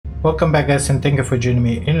Welcome back, guys, and thank you for joining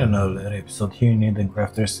me in another episode here in Planet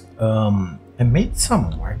Crafters. I made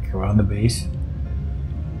some work around the base.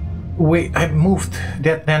 I moved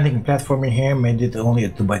that landing platform in here, made it only a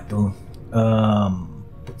 2x2.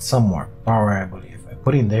 Put some more power, I believe. I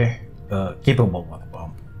put in there capable water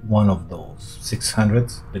pump, one of those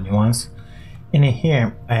 600s, the new ones. And in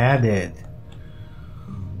here, I added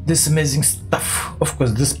this amazing stuff. Of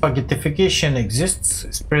course, this spaghettification exists,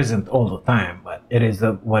 it's present all the time, but it is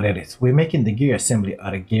what it is. We're making the gear assembly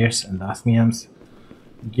out of gears and osmiums.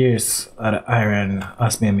 Gears out of iron,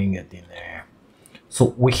 osmiuming it in there.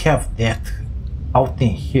 So we have that out in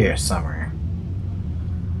here somewhere.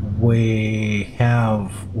 We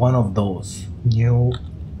have one of those new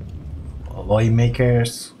alloy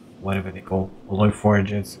makers, whatever they call alloy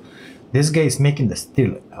forges. This guy is making the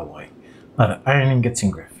steel alloy out of iron ingots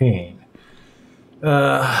and graphene.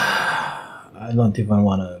 I don't even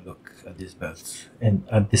want to look at these belts and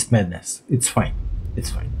at this madness. It's fine.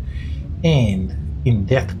 It's fine. And in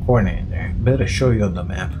that corner in there, better show you on the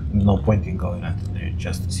map. No point in going into there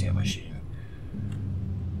just to see a machine.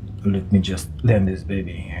 Let me just land this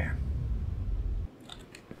baby in here.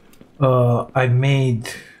 I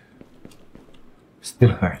made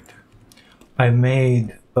steel heart. I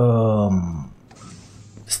made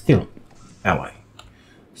steel alloy.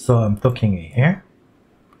 So I'm talking in here.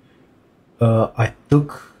 I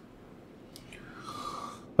took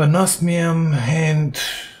an osmium and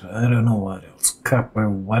I don't know what else, copper,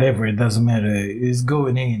 whatever, it doesn't matter, is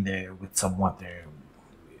going in there with some water.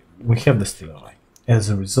 We have the steel alloy. As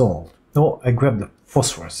a result, I grabbed the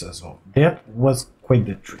phosphorus as well. That was quite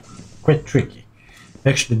tricky.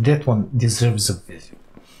 Actually, that one deserves a visit.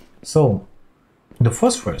 So the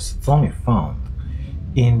phosphorus is only found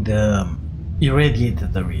in the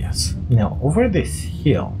irradiated areas. Now over this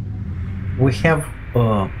hill we have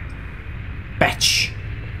a patch,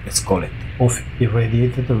 let's call it, of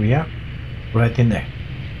irradiated area right in there.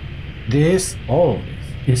 All of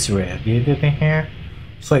this is irradiated in here.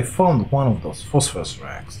 So I found one of those phosphorus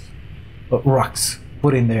rocks,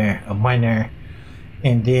 put in there a miner,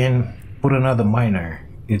 and then put another miner.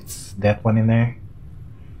 It's that one in there.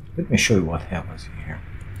 Let me show you what happens in here.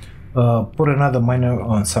 Put another miner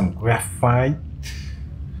on some graphene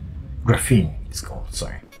it's called,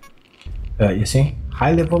 sorry. You see,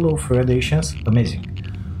 high level of radiations, amazing.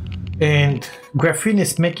 And graphene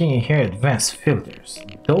is making in here advanced filters.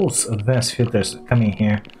 Those advanced filters come in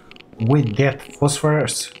here with that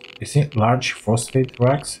phosphorus, you see, large phosphate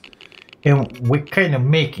rocks. And we're kind of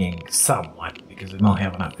making somewhat, because we don't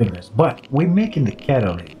have enough filters, but we're making the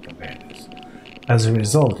catalytic converters. As a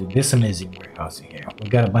result of this amazing warehouse in here, we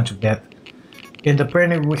got a bunch of that, and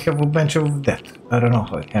apparently we have a bunch of that. I don't know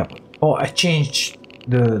how it happened. Oh, I changed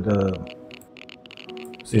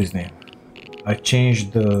what's his name? I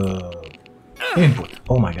changed the input.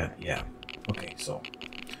 Oh my god, yeah. Okay, so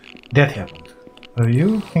that happened.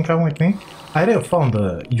 You can come with me. I didn't found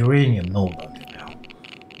the uranium node until now,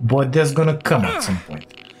 but that's gonna come at some point.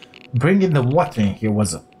 Bringing the water in here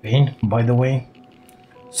was a pain, by the way.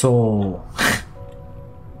 So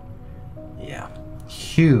yeah,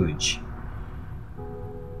 huge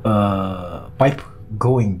pipe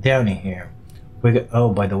going down in here. Oh,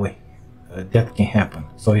 by the way, that can happen.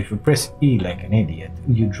 So if you press E like an idiot,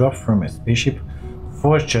 you drop from a spaceship.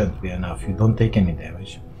 Fortunately enough, you don't take any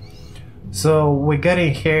damage. So we got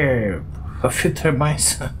in here a few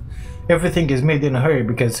turbines. Everything is made in a hurry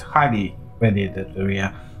because highly radiated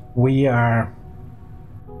area. We are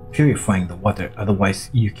purifying the water, otherwise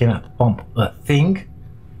you cannot pump a thing.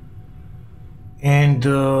 And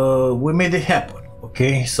we made it happen.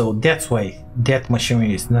 Okay, so that's why that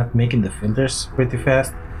machinery is not making the filters pretty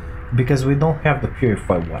fast, because we don't have the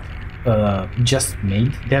purified water. Just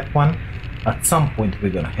made that one. At some point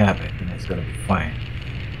we're gonna have it and it's gonna be fine,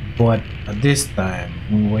 but at this time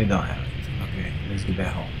we don't have it. Okay, let's get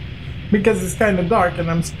back home, because it's kind of dark and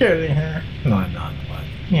I'm scared in here. No, I'm not, but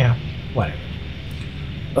yeah, whatever.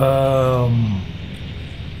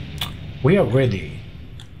 We are ready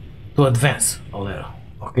to advance a little.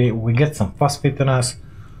 Okay, we get some phosphate in us.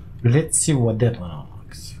 Let's see what that one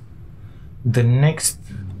unlocks. The next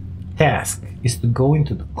task is to go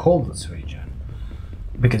into the coldest region,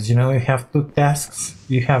 because you know you have two tasks.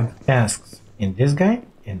 You have the tasks in this guy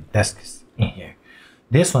and tasks in here.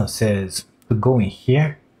 This one says to go in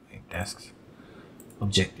here in tasks,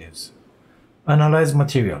 objectives, analyze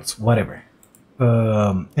materials, whatever.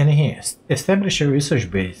 And here, establish a research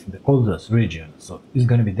base in the coldest region. So it's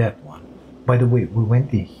gonna be that one. By the way, we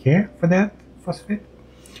went in here for that phosphate.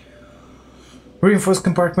 Reinforced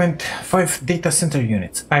compartment, 5 data center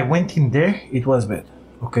units. I went in there, it was bad.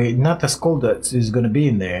 Okay, not as cold as it's gonna be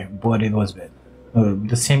in there, but it was bad.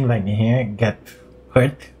 The same like in here got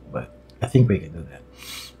hurt, but I think we can do that.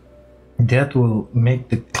 That will make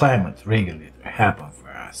the climate regulator happen for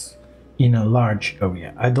us in a large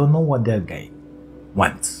area. I don't know what that guy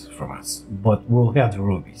wants from us, but we'll have the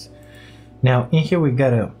rubies. Now in here we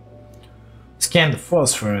gotta scan the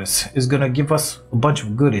phosphorus. It's gonna give us a bunch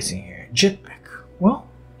of goodies in here. Jetpack. Well,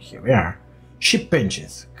 here we are. Ship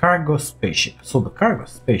engines. Cargo spaceship. So the cargo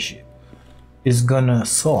spaceship is gonna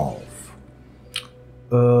solve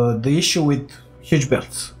the issue with huge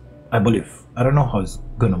belts, I believe. I don't know how it's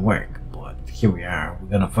gonna work, but here we are. We're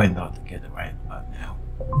gonna find out together right about now.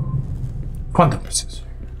 Quantum processor.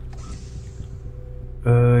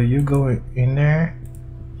 You go in there.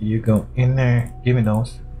 You go in there. Give me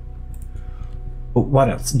those. What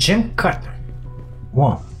else? Gem cutter.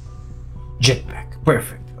 One. Jetpack.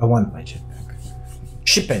 Perfect. I want my jetpack.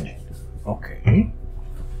 Ship engine. Okay.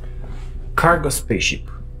 Cargo spaceship.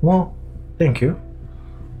 Well, thank you.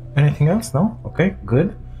 Anything else? No? Okay,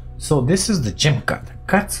 good. So this is the gem cutter.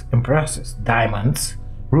 Cuts and processes diamonds,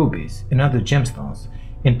 rubies, and other gemstones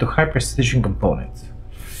into high precision components.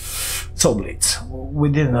 Soul blades. We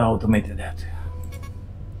didn't automate that.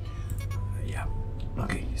 Yeah.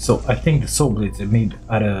 Okay. So I think the soul blades are made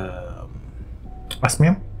out of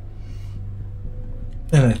osmium,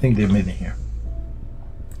 and I think they're made in here.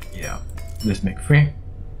 Yeah. Let's make 3.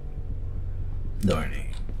 Darn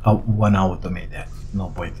it. I want to automate that. No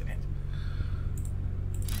point in it.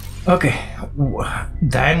 Okay.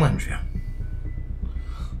 Diamond drill.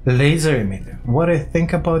 Laser emitter. What do you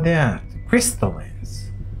think about that? Crystallines.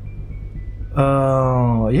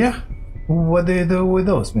 Yeah. What do you do with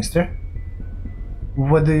those, mister?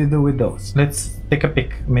 What do you do with those? Let's take a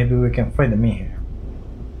peek. Maybe we can find them in here.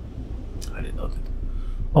 I didn't know that.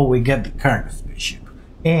 Oh, we got the cargo spaceship.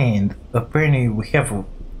 And apparently we have a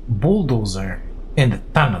bulldozer and a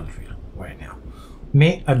tunnel drill right now.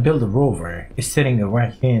 May I build a rover is sitting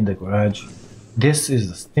right here in the garage. This is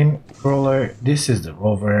the steam roller. This is the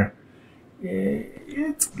rover.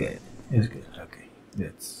 It's good. It's good. Okay,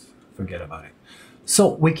 let's forget about it.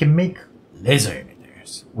 So we can make laser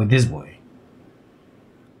emitters with this boy.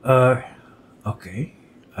 Okay.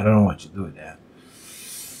 I don't know what to do with that.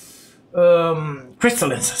 Crystal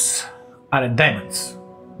lenses out of diamonds.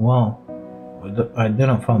 Well, I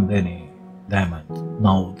didn't find any diamond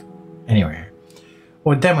node anywhere.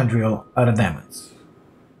 Or diamond drill out of diamonds.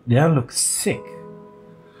 That looks sick.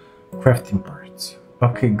 Crafting parts.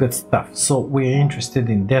 Okay, good stuff. So we're interested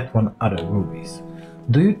in that one out of rubies.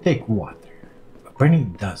 Do you take water? Apparently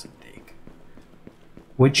it doesn't take.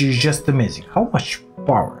 Which is just amazing. How much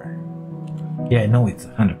power? Yeah, I know it's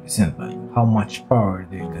 100%, but how much power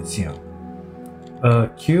do you consume?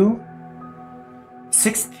 Q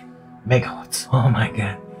 60 megawatts. Oh my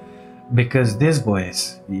god. Because these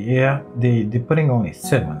boys, yeah, they're putting only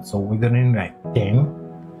 7, so we're gonna need like 10.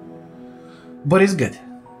 But it's good.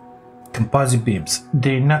 Composite beams.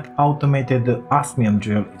 They're not automated. The osmium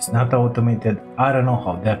drill is not automated. I don't know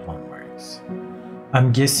how that one works.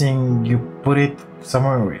 I'm guessing you put it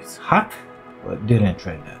somewhere where it's hot, but didn't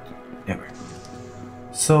try that ever.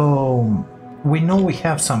 So we know we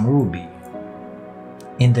have some ruby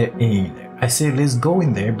in there. I say let's go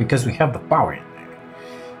in there because we have the power in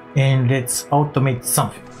there, and let's automate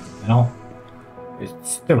something. You know, it's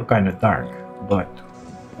still kind of dark, but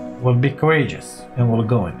we'll be courageous and we'll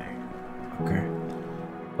go in there. Okay.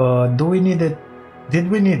 Do we need it? Did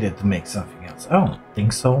we need it to make something else? I don't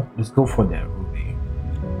think so. Let's go for that ruby.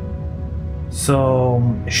 So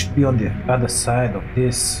it should be on the other side of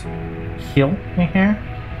this hill in here.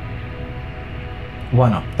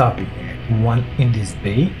 One up top in here. One in this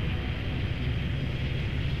bay.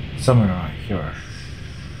 Somewhere around here.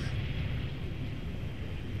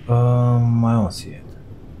 I don't see it.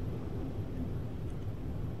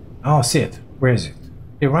 I don't see it. Where is it?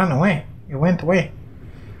 It ran away. It went away.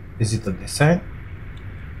 Is it on this side?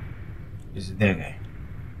 Is it that guy?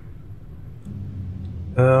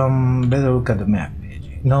 Better look at the map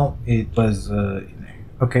page. No, it was in there.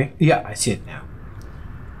 Okay, yeah, I see it now.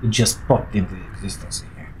 It just popped into existence in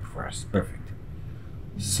here for us. Perfect.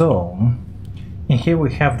 So, in here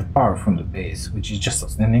we have the power from the base, which is just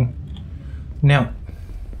outstanding. Now,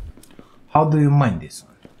 how do you mine this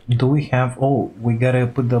one? Do we have? Oh, we gotta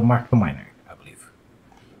put the Mark II miner, I believe.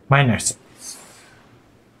 Miner settings.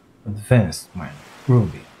 Advanced miner.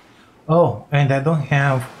 Ruby. Oh, and I don't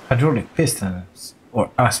have hydraulic pistons or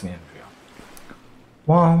osmium drill.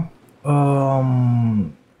 Well,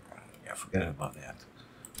 yeah, forget about that.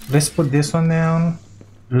 Let's put this one down.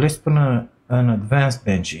 Let's put an advanced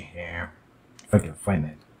bench in here. If I can find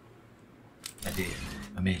it. I did.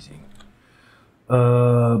 Amazing.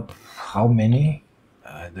 How many?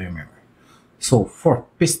 I don't remember. So 4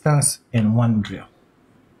 pistons and 1 drill.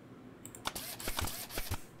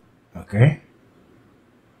 Okay.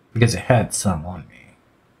 Because I had some on me.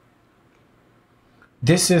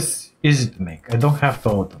 This is easy to make. I don't have to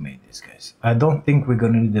automate this, guys. I don't think we're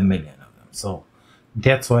gonna need a million of them. So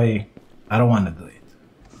that's why I don't want to do it.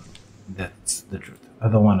 That's the truth. I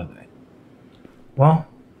don't want to do it. Well,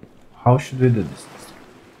 how should we do this?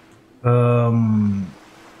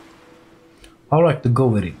 I like to go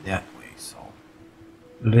with it that way. So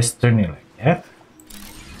let's turn it like that.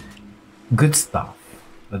 Good stuff.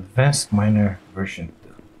 Advanced Miner version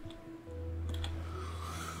 2.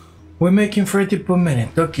 We're making 30 per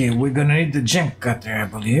minute. Okay, we're gonna need the gem cutter, I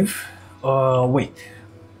believe. Wait.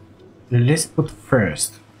 Let's put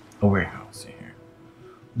first a warehouse in here.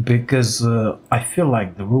 Because I feel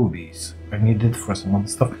like the rubies are needed for some other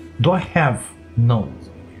stuff. Do I have nodes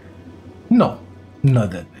in here? No,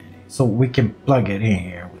 not that many. So we can plug it in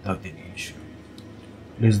here without any issue.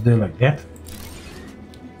 Let's do it like that.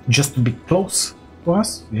 Just to be close to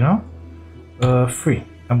us, you know? 3.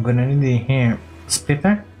 I'm gonna need in here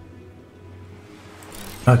splitter.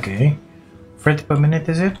 Okay. 30 per minute,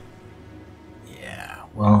 is it? Yeah,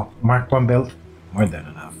 well, Mark 1 belt, more than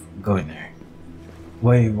enough. Go in there.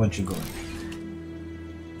 Why won't you go in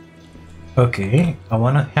there? Okay, I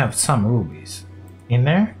wanna have some rubies in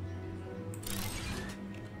there.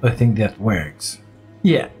 I think that works.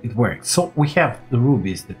 Yeah, it works. So we have the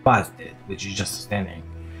rubies deposited, which is just standing.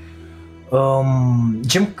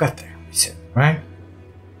 Gem cutter, we said, right?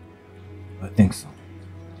 I think so.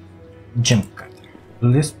 Gem cutter.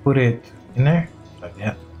 Let's put it in there, like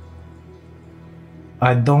that.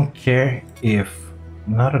 I don't care if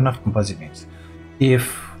not enough composite beams.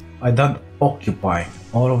 If I don't occupy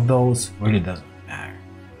all of those, really doesn't matter.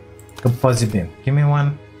 Composite beam, give me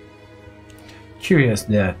one. Curious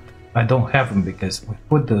that I don't have them because we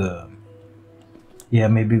put the, yeah,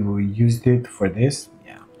 maybe we used it for this.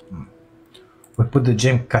 Yeah, we put the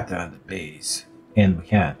gem cutter at the base and we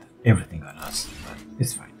had everything on us, but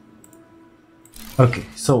it's fine. Okay,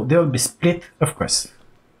 so they will be split, of course,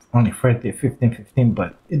 only 30, 15, 15,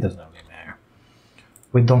 but it doesn't really matter.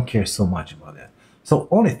 We don't care so much about that. So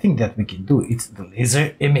only thing that we can do is the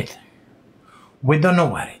laser emitter. We don't know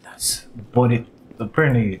what it does, but it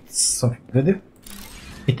apparently it's something good.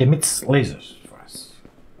 It emits lasers for us.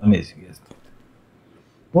 Amazing, isn't it?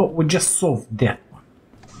 Well, we just solved that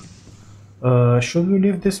one. Should we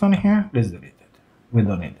leave this one here? Let's delete it. We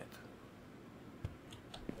don't need it.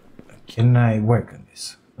 Can I work on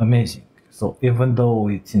this? Amazing. So even though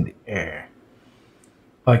it's in the air,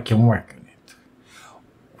 I can work on it.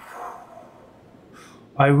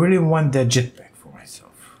 I really want that jetpack for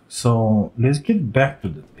myself. So let's get back to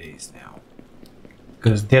the base now.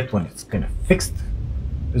 Because that one is kind of fixed.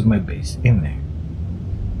 There's my base in there.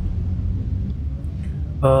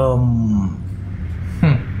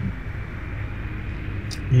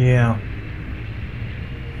 Yeah.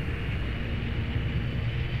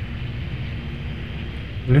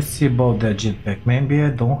 Let's see about that jetpack. Maybe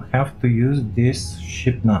I don't have to use this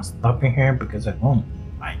ship not stopping here because I don't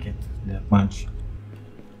like it that much.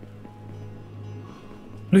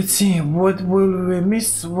 Let's see, what will we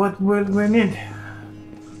miss? What will we need?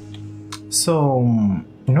 So,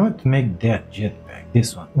 in order to make that jetpack,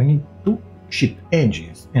 this one, we need 2 ship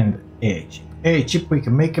engines and a chip. A chip we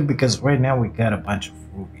can make it because right now we got a bunch of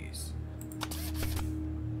rubies.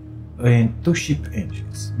 And 2 ship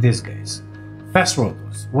engines, these guys. Fast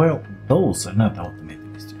rotors, well, those are not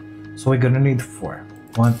automated this time. So we're gonna need 4.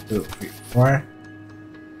 1, 2, 3, 4.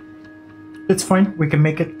 It's fine, we can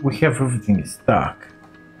make it. We have everything in stock.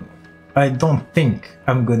 I don't think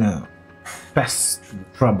I'm gonna pass through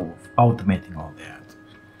the trouble of automating all that.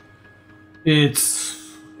 It's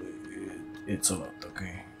a lot,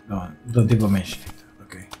 okay? Don't even mention it,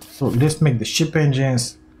 okay? So let's make the ship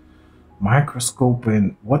engines, microscope,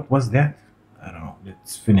 and what was that? I don't know.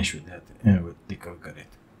 Let's finish with that and we'll take a look at it.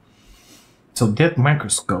 So that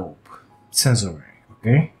microscope, sensor,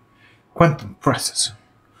 okay? Quantum processor,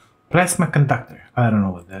 plasma conductor. I don't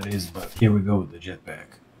know what that is, but here we go with the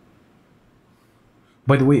jetpack.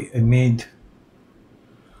 By the way, I made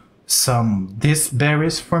some these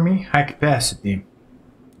berries for me, high capacity.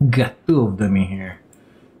 Got 2 of them in here.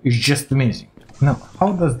 It's just amazing. Now,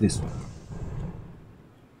 how does this work?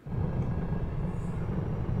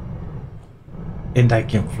 And I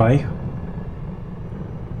can fly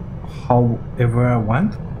however I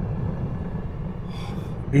want.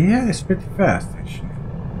 Yeah, it's pretty fast actually.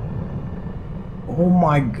 Oh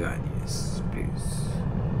my god, yes, please.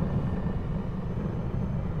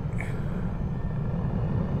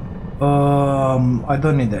 I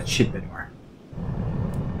don't need that ship anymore.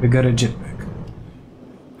 We got a jetpack.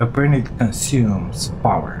 Apparently it consumes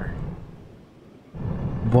power.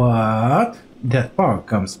 But that power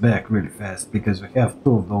comes back really fast because we have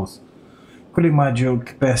two of those cooling module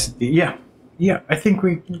capacity. Yeah, I think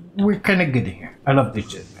we're kind of good here. I love this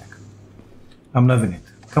jetpack. I'm loving it.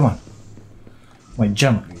 Come on. My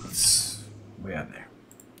jump is way out there.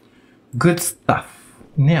 Good stuff.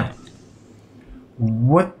 Now,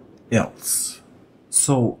 what else?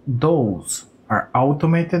 So those are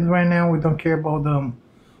automated right now. We don't care about them.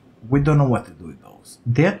 We don't know what to do with those.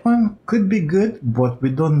 That one could be good, but we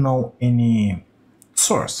don't know any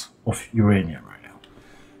source of uranium right now.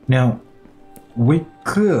 Now, we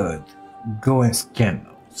could go and scan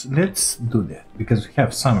those. Let's do that because we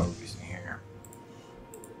have some rubies in here.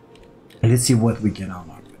 Let's see what we can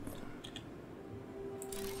unlock.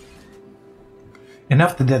 And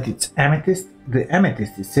after that, it's amethyst. The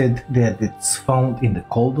amethyst is said that it's found in the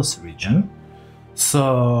coldest region.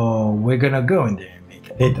 So we're gonna go in there and make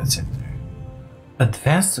a data center.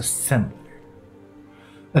 Advanced assembler.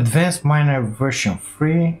 Advanced miner version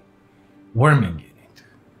 3. Warming unit.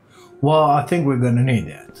 Well, I think we're gonna need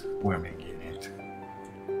that. Warming unit.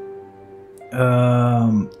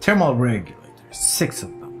 Thermal regulators. 6 of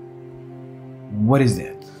them. What is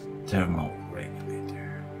that? Thermal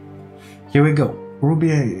regulator. Here we go.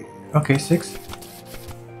 Ruby, okay, 6.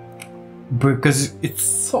 Because it's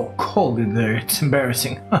so cold in there, it's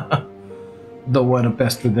embarrassing. Don't want to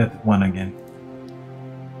pass through that one again.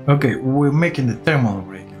 Okay, we're making the thermal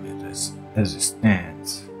regulators as it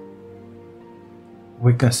stands.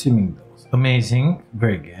 We're consuming those. Amazing,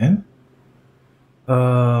 very good.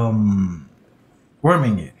 Warming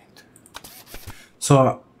unit.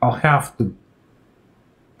 So I'll have to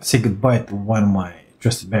say goodbye to one of my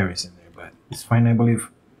trusted berries in there. It's fine, I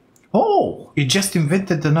believe. Oh, it just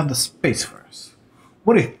invented another space for us.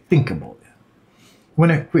 What do you think about that?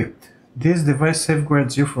 When equipped, this device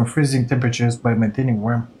safeguards you from freezing temperatures by maintaining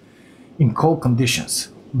warm in cold conditions.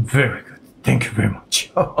 Very good. Thank you very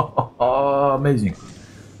much. Amazing.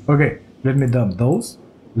 Okay, let me dump those.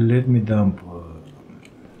 Let me dump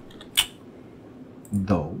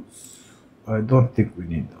those. I don't think we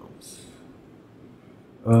need those.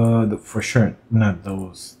 For sure, not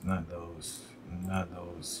those, not those. Not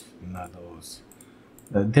those, not those.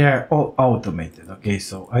 They're all automated, okay,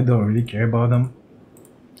 so I don't really care about them.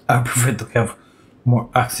 I prefer to have more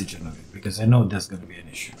oxygen of it because I know that's gonna be an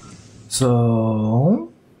issue.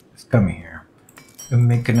 So let's come in here and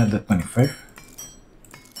make another 25.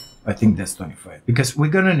 I think that's 25 because we're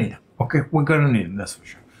gonna need them. Okay, we're gonna need them, that's for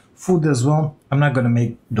sure. Food as well. I'm not gonna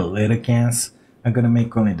make the little cans. I'm gonna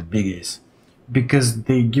make only the biggies because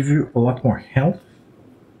they give you a lot more health.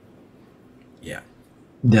 Yeah,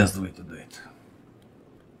 that's the way to do it.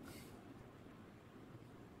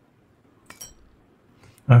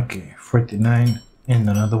 Okay, 49 and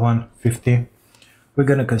another one, 50. We're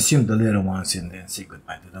gonna consume the little ones and then say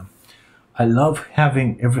goodbye to them. I love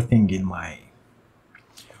having everything in my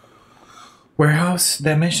warehouse,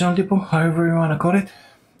 dimensional depot, however you wanna call it.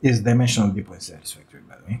 Is dimensional depot and satisfactory,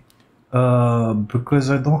 by the way. Because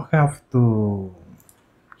I don't have to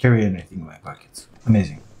carry anything in my pockets.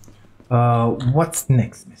 Amazing. What's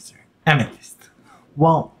next, mister? Amethyst.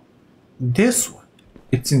 Well, this one,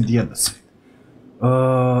 it's in the other side.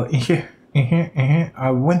 In here. I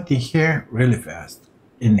went in here really fast.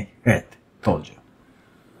 In the head, told you.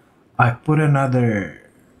 I put another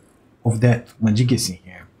of that majigis in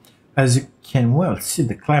here. As you can well see,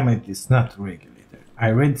 the climate is not regulated. I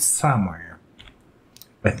read somewhere,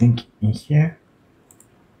 I think in here,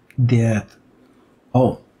 that,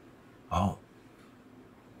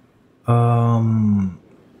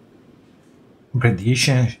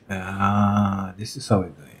 radiation, this is how we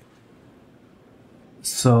do it.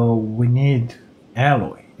 So we need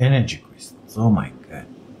alloy, energy crystals, oh my god.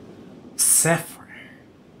 Sapphire.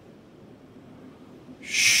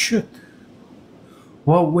 Shoot.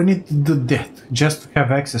 Well, we need to do that just to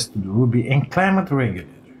have access to the ruby and climate regulator.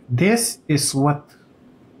 This is what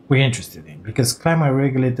we're interested in because climate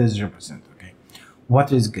regulator is 0%, okay?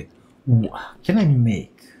 What is good? Can I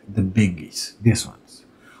make the biggies, these ones?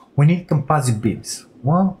 We need composite beams.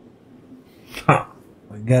 Well,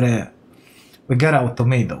 we gotta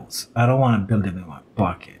automate those. I don't want to build them in my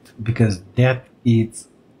pocket because that is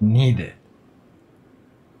needed.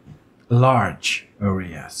 Large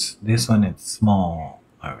areas. This one is small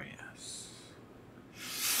areas.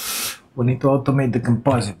 We need to automate the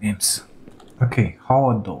composite beams. Okay, how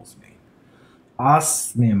are those made?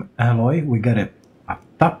 Osmium alloy. We got it up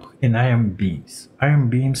top in iron beams. Iron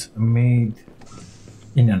beams are made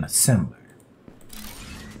in an assembler.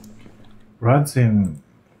 rods and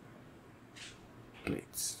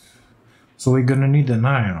plates. So we're gonna need an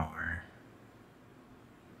iron ore.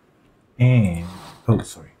 And, oh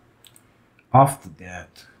sorry. After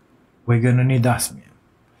that, we're gonna need osmium.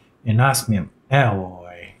 And osmium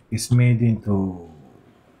alloy is made into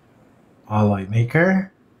alloy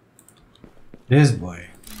maker. This boy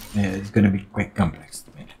is gonna be quite complex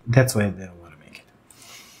to make. That's why I didn't want to make it.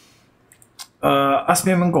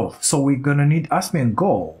 Osmium and gold. So we're gonna need osmium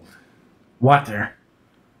gold, water,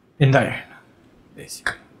 and iron,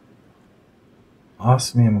 basically.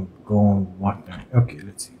 Osmium, gold, water. Okay,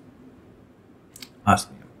 let's see.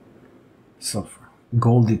 Osmium, sulfur,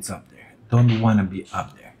 gold. It's up there. Don't want to be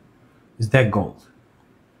up there. Is that gold?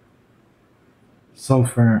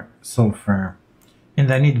 Sulfur, sulfur,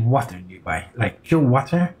 and I need water nearby, like pure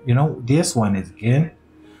water. You know, this one is good.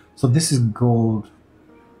 So this is gold,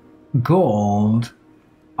 gold,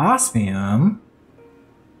 osmium,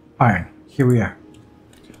 iron. Here we are.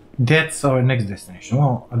 That's our next destination.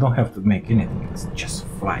 Well, I don't have to make anything. It's just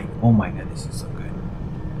fly. Oh my god, this is so good.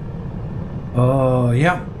 Oh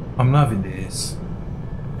yeah, I'm loving this.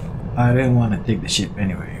 I didn't want to take the ship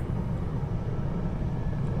anyway.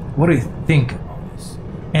 What do you think about this?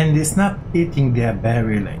 And it's not eating their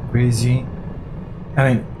battery like crazy.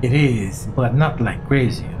 I mean, it is, but not like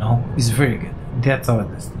crazy, you know? It's very good. That's our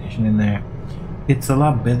destination in there. It's a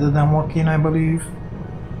lot better than walking, I believe.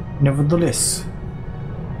 Nevertheless,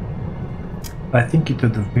 I think it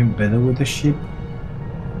would have been better with the ship,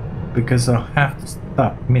 because I'll have to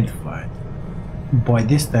stop mid-flight. By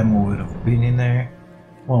this time we would have been in there.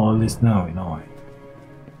 Well, at least now we know it.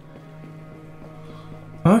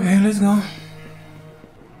 Okay, let's go.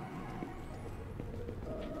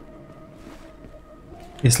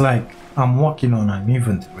 It's like I'm walking on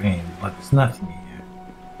uneven terrain, but there's nothing here.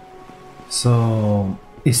 So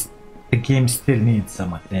the game still needs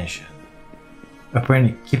some attention.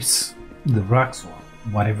 Apparently it keeps the rocks or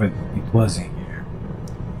whatever it was in here,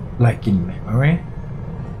 like in memory.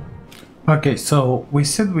 Okay, so we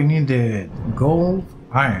said we needed gold,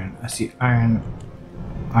 iron. I see iron,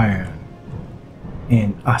 iron,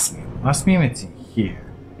 and osmium. Osmium it's in here.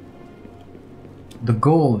 The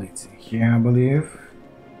gold it's in here, I believe.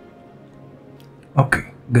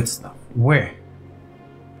 Okay, good stuff. Where?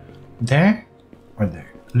 There or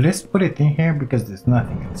there? Let's put it in here because there's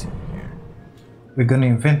nothing else in here. We're gonna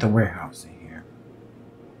invent a warehouse in here.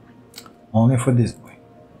 Only for this boy.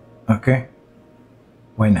 Okay?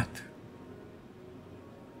 Why not?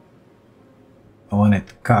 I wanted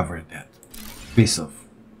to cover that piece of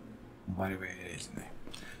whatever it is in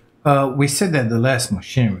there. We said that the last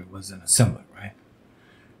machinery was an assembler, right?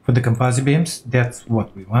 For the composite beams, that's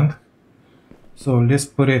what we want. So let's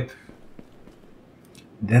put it,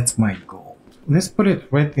 that's my goal. Let's put it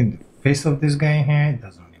right in the face of this guy here. It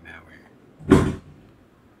doesn't really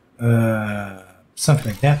matter. Something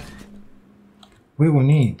like that. We will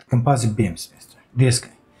need composite beams, mister. This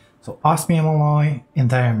guy. So osmium alloy and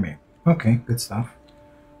diamond. Okay, good stuff.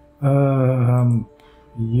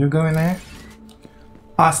 You going there?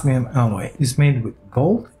 Osmium alloy is made with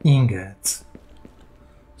gold ingots.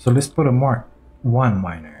 So let's put a Mark 1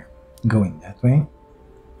 miner going that way.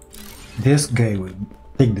 This guy will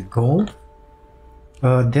take the gold.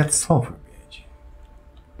 That's sulfur, B.I.G.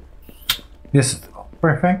 This is the gold.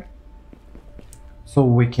 Perfect. So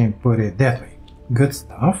we can put it that way. Good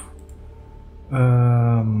stuff.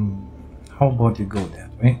 How about you go that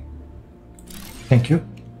way? Thank you.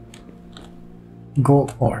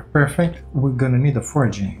 Gold ore. Perfect. We're gonna need a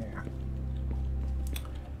forge in here.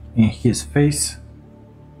 In his face.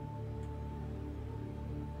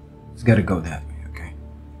 It's gotta go that way, okay.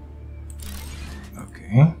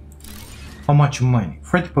 Okay. How much money?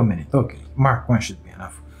 30 per minute. Okay. Mark 1 should be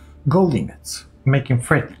enough. Gold ingots. Making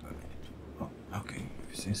 30 per minute. Oh, okay, if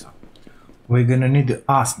you say so. We're gonna need the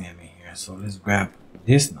osmium in here, so let's grab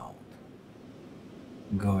this node.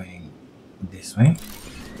 Going this way.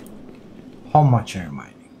 How much are you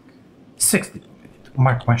mining? 60 per minute.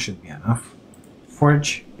 Mark 1 should be enough.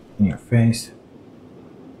 Forge in your face.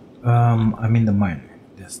 I'm in the miner.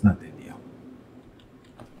 That's not ideal.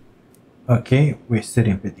 Okay, we're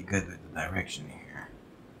sitting pretty good with the direction here.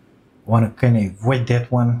 Wanna kind of avoid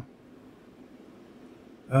that one?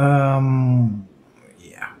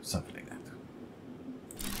 Yeah, something like that.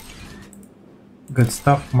 Good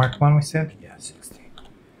stuff. Mark 1 we said? Yeah, 60.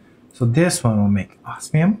 So this one will make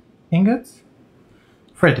osmium ingots.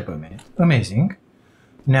 30 per minute. Amazing.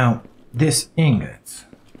 Now, this ingots,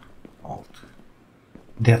 alt,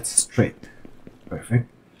 that's straight. Perfect.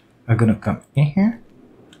 I'm gonna come in here.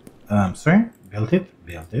 Sorry, build it.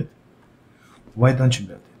 Why don't you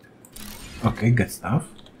build it? Okay, good stuff.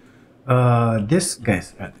 This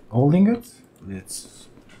guy's at the gold ingots. Let's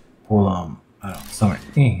pull I don't know, somewhere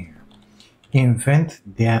in here. Invent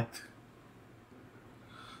that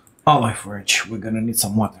olive forge. We're gonna need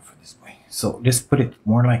some water for this boy. So let's put it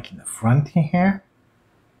more like in the front here.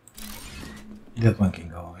 That one can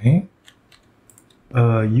go in.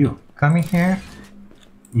 You come in here.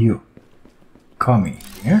 You come in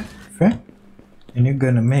here. Perfect. And you're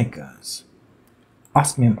gonna make us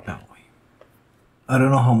osmium alloy. I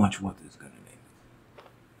don't know how much water is gonna need.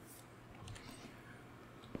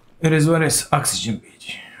 It is what is oxygen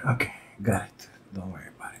page. Okay, got it. Don't worry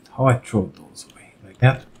about it. How I throw those away like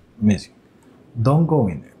that. Amazing. Don't go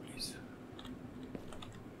in there, please.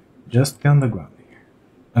 Just stay on the ground here.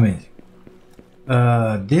 Amazing.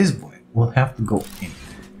 This boy will have to go in.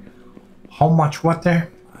 How much water?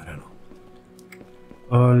 I don't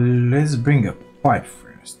know. Let's bring a pipe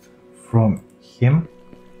first from him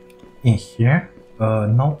in here.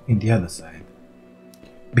 No, in the other side.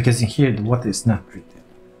 Because in here the water is not treated.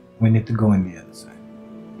 We need to go in the other side.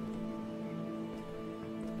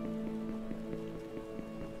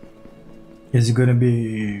 Is it gonna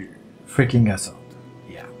be freaking us out?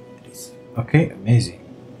 Yeah, it is. Okay, amazing.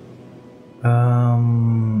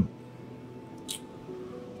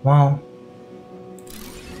 Well,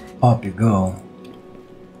 up you go.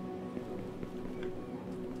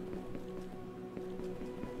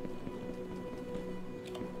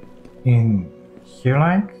 In here,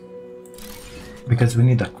 like, because we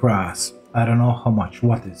need a cross. I don't know how much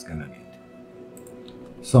water it's gonna need.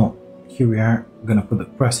 So here we are, gonna put the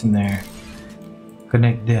cross in there.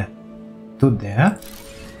 Connect that to that.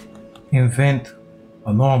 Invent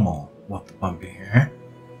a normal water pump here.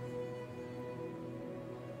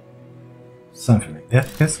 Something like that,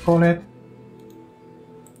 let's call it.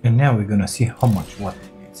 And now we're gonna see how much water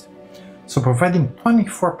it needs. So providing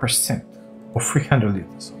 24% of 300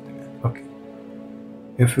 liters, something like that. Okay.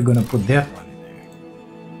 If we're gonna put that one in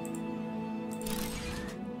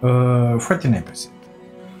there, 49%.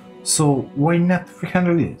 So why not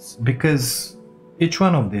 300 liters? Because each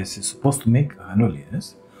one of these is supposed to make 100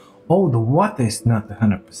 liters. Oh, the water is not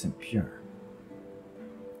 100% pure.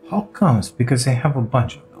 How comes? Because I have a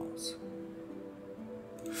bunch of those.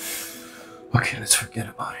 Okay, let's forget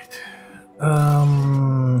about it.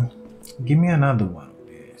 Give me another one of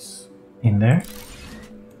these in there.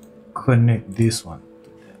 Connect this one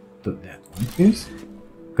to that one, please.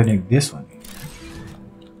 Connect this one here.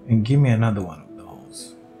 And give me another one of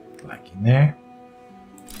those. Like in there.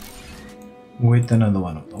 With another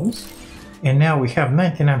one of those. And now we have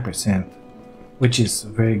 99%, which is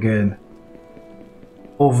very good,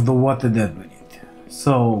 of the water that we need.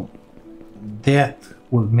 So that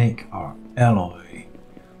will make our alloy.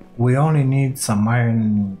 We only need some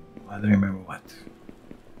iron, I don't remember what.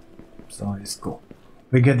 So it's cool.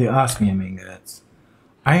 We get the osmium ingots,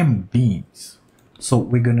 iron beams. So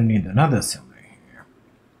we're gonna need another cylinder here.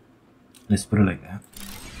 Let's put it like that.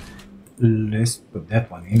 Let's put that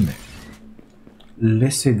one in there.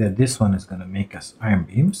 Let's say that this one is gonna make us iron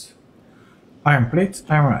beams, iron plates,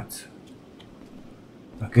 iron rods.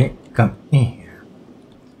 Okay, come in here.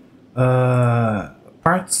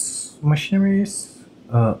 Parts, machineries,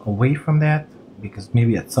 away from that, because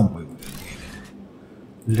maybe at some point we're gonna need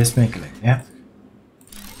it. Let's make it like that.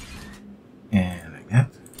 And like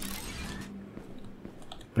that.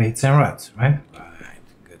 Plates and rods, right? Right,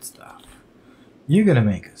 good stuff. You're gonna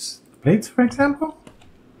make us the plates, for example.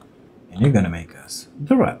 And you're gonna make us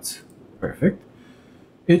the rods. Perfect.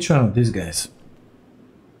 Each one of these guys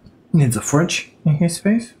needs a forge in his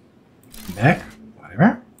face, back,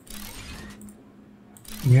 whatever.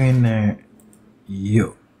 You in there,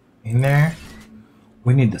 you in there.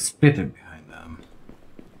 We need the splitter behind them.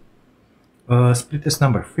 Splitters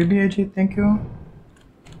number 3, B.I.G, thank you.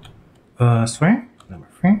 Sorry, number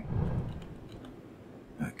 3.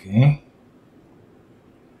 Okay.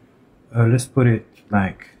 Let's put it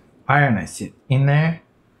like iron, I see it in there.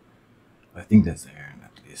 I think that's iron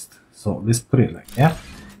at least. So let's put it like that.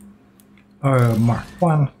 Mark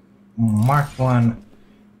 1, Mark 1,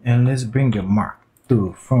 and let's bring the Mark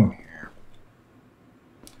 2 from here.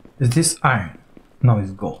 Is this iron? No,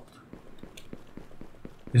 it's gold.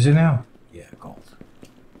 Is it now? Yeah, gold.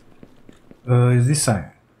 Is this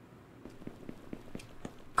iron?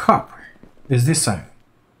 Copper. Is this iron?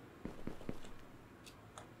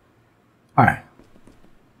 Iron.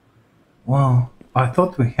 Well, I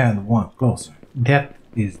thought we had one closer. That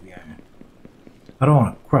is the iron. I don't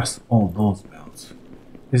want to cross all those belts.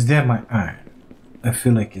 Is that my iron? I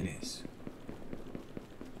feel like it is.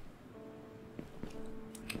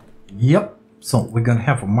 Yep. So we're gonna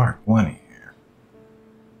have a Mark 1 in here.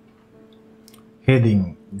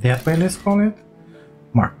 Heading that way, let's call it.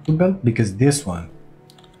 Mark II belt, because this one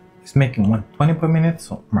is making 120 per minute,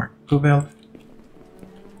 so Mark II belt.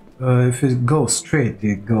 If it goes straight,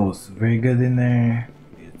 it goes very good in there.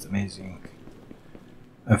 It's amazing.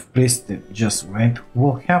 I've placed it just right.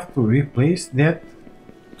 We'll have to replace that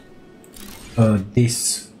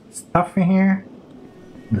this stuff in here,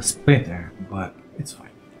 the splitter, but it's fine.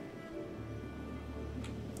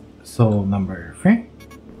 So number 3.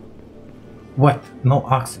 What? No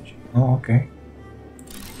oxygen. Oh, okay.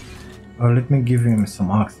 Let me give him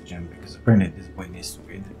some oxygen because apparently this boy needs to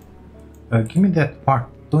breathe. Give me that Mark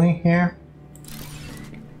II in here.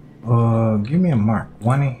 Give me a Mark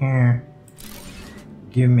I in here.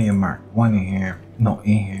 Give me a Mark I in here. No,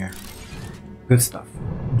 in here. Good stuff.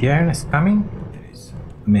 The iron is coming. It is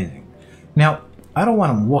amazing. Now, I don't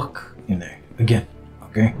want to walk in there again,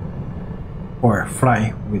 okay? Or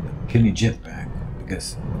fly with a killy jetpack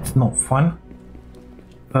because it's no fun.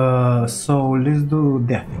 So let's do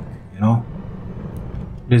that thing, you know?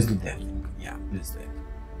 Let's do that thing. Yeah, let's do it.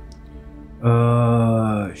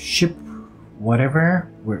 Ship, whatever.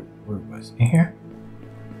 Where was in here?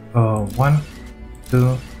 1,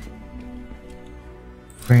 2,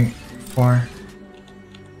 3, 4.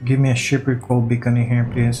 Give me a ship recall beacon in here,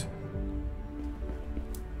 please.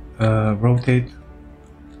 Rotate.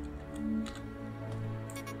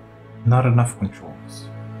 Not enough controls.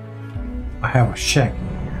 I have a shack in here.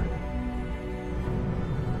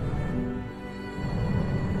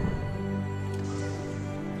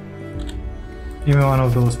 Give me one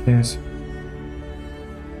of those, please.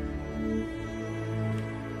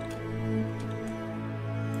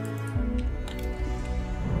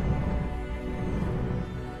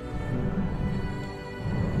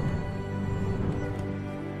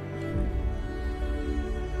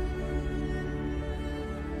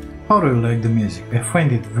 How do you like the music? I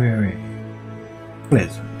find it very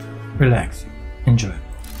pleasant, relaxing, enjoyable.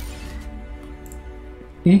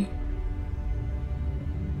 See?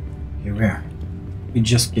 Here we are. It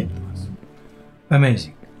just came to us.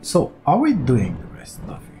 Amazing. So, are we doing the rest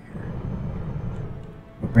stuff here?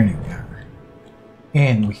 We're bringing the armor.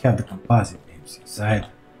 And we have the composite names inside.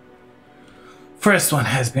 First one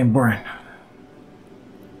has been burned.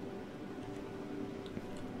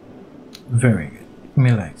 Very good.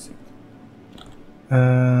 Me likes it.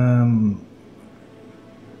 I'll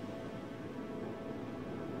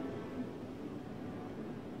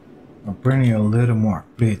bring you a little more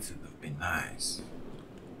plates. It would be nice.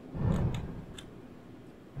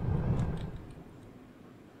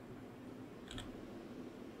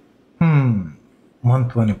 Hmm.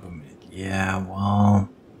 120 per minute. Yeah, well,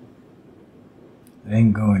 it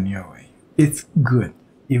ain't going your way. It's good.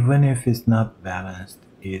 Even if it's not balanced,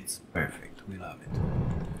 it's perfect. We love it.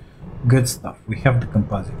 Good stuff. We have the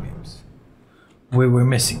composite beams. We were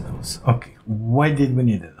missing those. Okay, why did we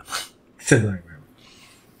need them? I don't remember.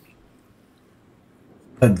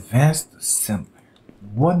 Advanced assembly.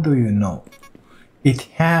 What do you know? It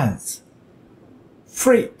has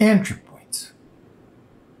 3 entry points.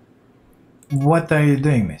 What are you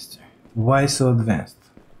doing, mister? Why so advanced?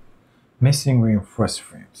 Missing reinforced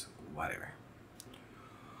frames. Whatever.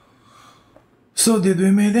 So did we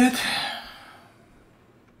make that?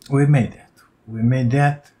 We made that. We made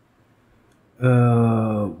that. We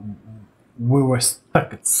were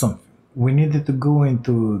stuck at something. We needed to go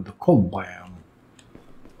into the cold biome.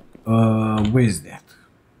 Where is that?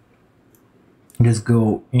 Let's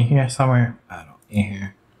go in here somewhere. I don't know. In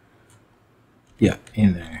here. Yeah,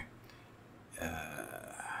 in there.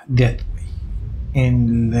 That way.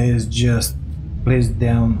 And let's just place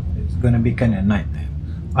down. It's gonna be kind of nighttime.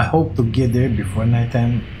 I hope to get there before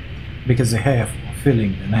nighttime because I have a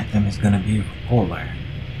feeling the nighttime is gonna be even colder.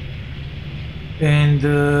 And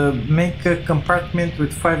make a compartment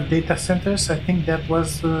with 5 data centers. I think that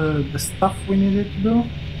was the stuff we needed to do.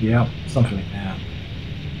 Yeah, something like that.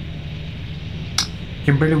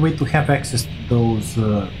 Can barely wait to have access to those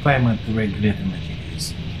climate regulator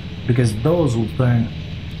materials, because those will turn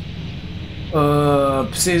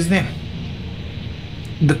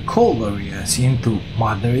the cold areas into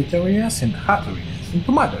moderate areas and hot areas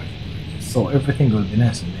into moderate areas. So everything will be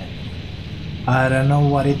nice and that. I don't know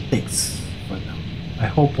what it takes for them. I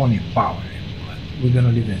hope only power, but we're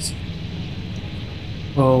gonna live and see.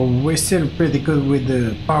 Well, we're still pretty good with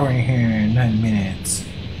the power in here in 9 minutes.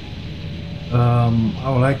 I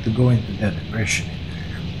would like to go into that depression in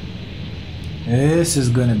there. This is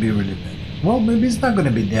gonna be really bad. Well, maybe it's not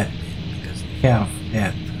gonna be that bad because we have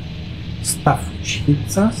that stuff which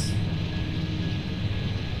hits us.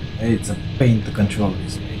 It's a pain to control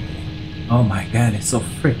this baby. Oh my god, it's so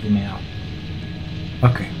freaking out.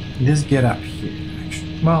 Okay, let's get up here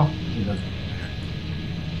actually. Well, it doesn't matter.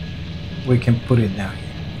 We can put it down here.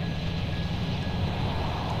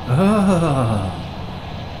 Ah,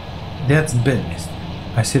 that's business.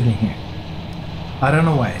 I sit in here. I don't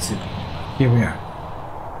know why I sit in here. Here we are.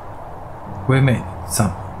 We made it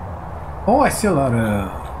somehow. Oh, I see a lot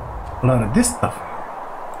of this stuff here.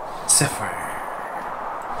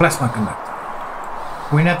 Sapphire, plasma conductor.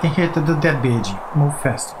 We're not in here to do that, B.I.G. Move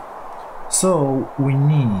faster. So we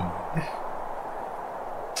need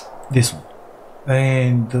this one,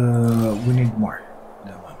 and we need more.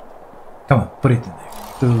 That one. Come on, put it in there.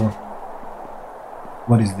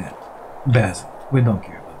 What is that? Basil. We don't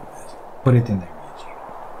care about the basil. Put it in there, B.I.G.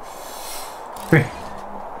 Okay.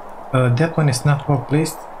 That one is not well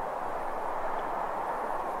placed.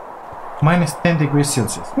 Minus 10 degrees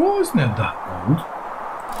Celsius. Oh, it's not that cold.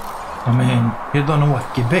 I mean, you don't know what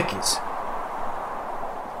Quebec is.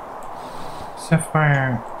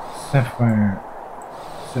 Sapphire, sapphire,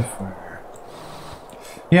 sapphire.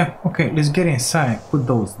 Yeah, okay, let's get inside. Put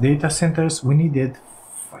those data centers. We needed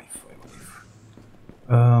 5, I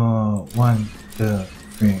believe. 1, 2,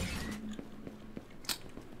 3,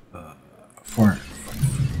 4, 5.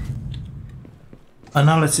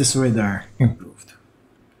 Analysis radar improved.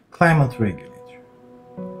 Climate regulator.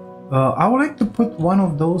 I would like to put one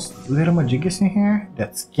of those little majiggies in here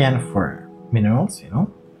that scan for minerals, you know.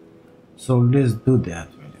 So let's do that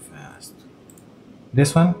really fast.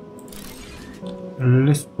 This one.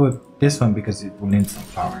 Let's put this one because it will need some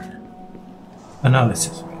power.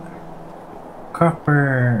 Analysis radar.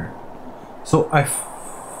 Copper. So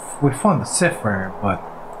we found the sapphire, but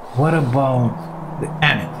what about the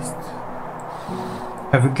amethyst?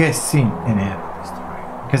 Have you guys seen any amethyst?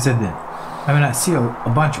 Because I did. I mean, I see a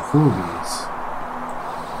bunch of rubies,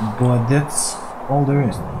 but that's all there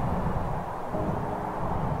is.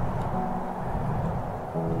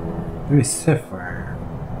 There is sapphire,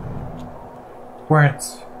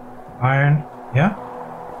 quartz, iron, yeah?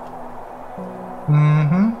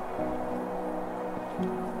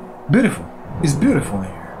 Beautiful. It's beautiful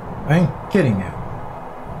here. I ain't kidding you.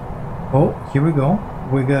 Oh, here we go.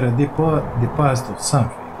 We got a deposit of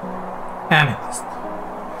something. Amethyst.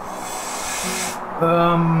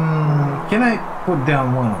 Can I put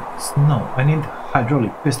down one of these? No, I need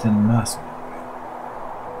hydraulic piston and mass.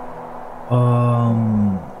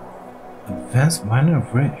 Advanced miner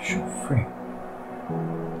variation free.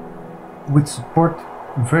 With support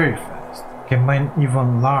very fast. Can mine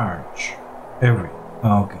even large every.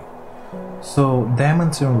 Oh, okay. So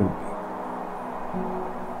diamonds and ruby.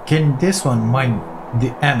 Can this one mine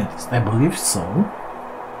the amethyst? I believe so.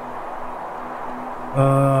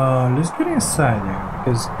 Let's get inside there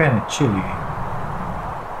because it's kind of chilly.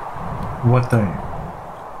 What are you?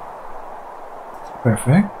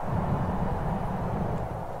 Perfect.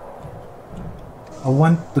 I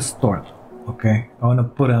want to store them, okay? I want to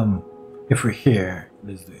put them, if we're here,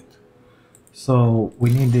 let's do it. So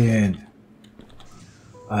we needed,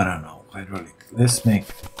 I don't know, hydraulic. Let's make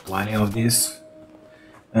 20 of these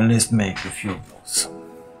and let's make a few of those.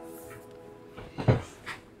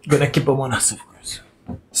 Gonna keep them on us, of course.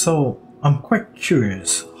 So I'm quite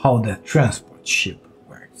curious how that transport ship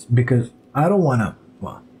works because I don't wanna,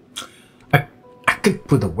 well, I could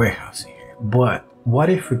put a warehouse in here, but what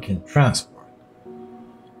if we can transport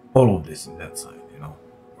all of this in that side, you know?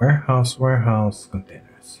 Warehouse,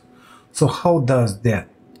 containers. So how does that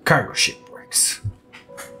cargo ship works?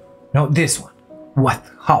 Now this one, what,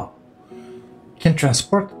 how? Can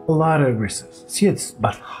transport a lot of resources, yes,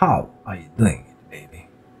 but how are you doing it, baby?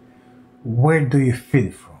 Where do you feed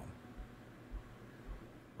it from?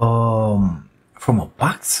 From a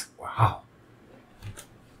box? Wow.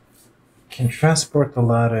 Can transport a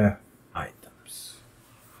lot of items.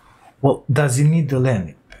 Well, does it need the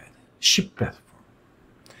landing pad? Ship platform.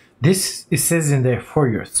 This, it says in there for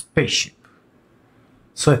your spaceship.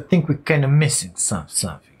 So I think we're kind of missing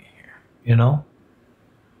something here, you know?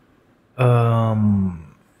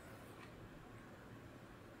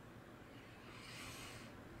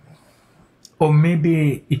 Or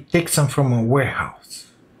maybe it takes some from a warehouse.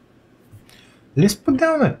 Let's put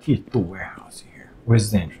down a tier 2 warehouse here. Where's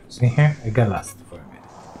the entrance? In here? I got lost for a minute.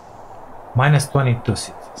 Minus 22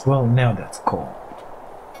 cities. Well, now that's cold.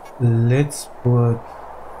 Let's put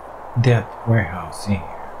that warehouse in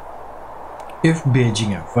here. If B.I.G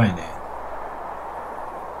can find it.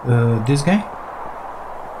 This guy?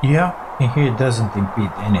 Yeah, in here it doesn't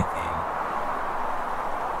impede anything.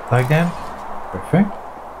 Like that? Perfect.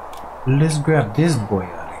 Let's grab this boy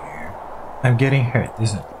out of here. I'm getting hurt,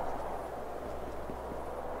 isn't it?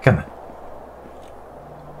 Come on.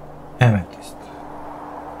 Amethyst.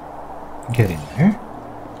 Get in there.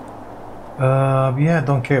 Yeah, I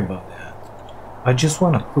don't care about that. I just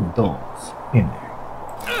want to put those in there.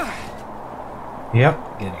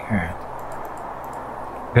 Yep, getting hurt.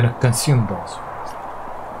 Gonna consume those first.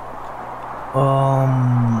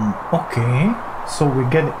 Okay. So we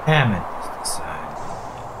get amethyst inside.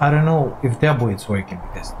 I don't know if that boy is working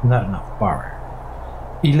because not enough power.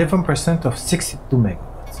 11% of 62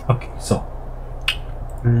 megawatts. Okay, so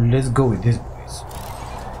let's go with this boys.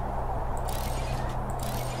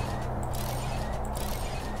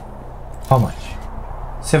 How much?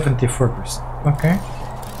 74%. Okay.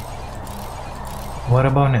 What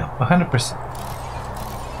about now? 100%.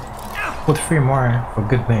 Put 3 more for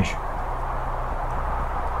good measure.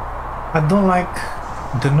 I don't like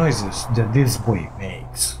the noises that this boy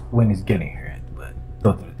makes when he's getting hurt, but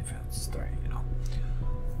totally different story, you know.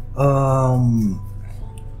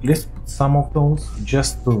 Let's put some of those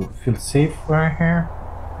just to feel safe right here.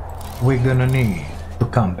 We're gonna need to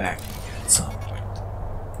come back at some point.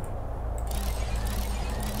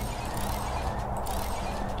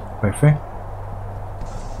 Perfect.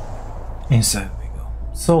 Inside we go.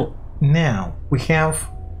 So now we have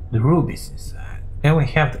the rubies inside and we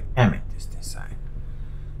have the amethyst inside.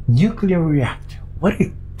 Nuclear reactor. What do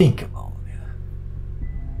you think about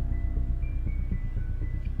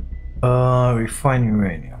it? Refining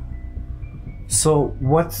uranium. So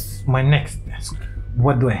what's my next task?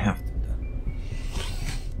 What do I have to do?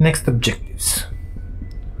 Next objectives.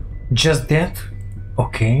 Just that?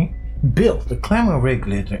 Okay. Build a climate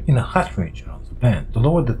regulator in a hot region of the planet to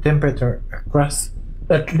lower the temperature across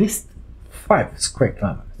at least 5 square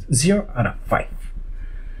kilometers. 0 out of 5.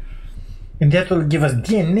 And that will give us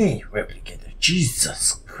DNA replicator.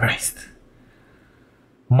 Jesus Christ.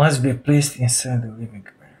 Must be placed inside the living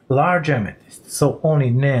quarter. Large amethyst. So only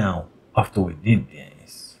now, after we did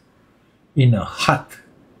this, in a hot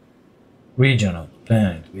region of the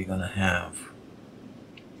planet, we're gonna have.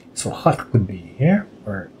 So hot could be here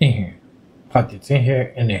or in here. Hot, it's in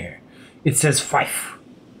here and in here. It says 5.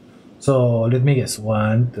 So let me guess.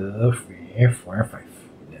 1, 2, 3, 4, 5.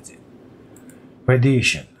 That's it.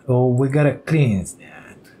 Radiation. Oh, we gotta cleanse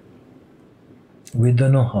that. We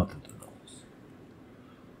don't know how to do those.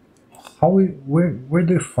 Where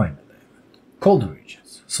do you find the diamond? Cold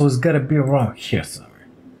regions. So it's gotta be around here somewhere.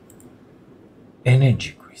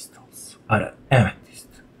 Energy crystals out of amethyst.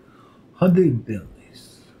 How do you build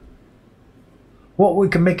this? Well, we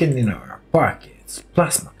can make it in our pockets.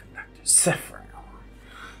 Plasma conductors. Sapphire.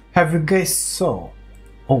 Have you guys saw?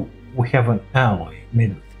 Oh, we have an alloy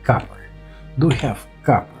made with copper. Do we have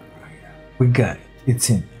copper right here? We got it. It's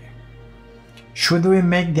in there. Should we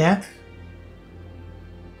make that?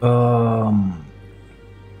 So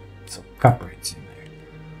copper, it's in there.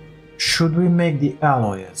 Should we make the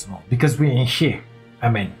alloy as well? Because we're in here. I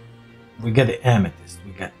mean, we got the amethyst.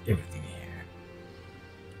 We got everything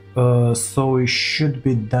here. So it should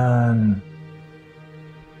be done.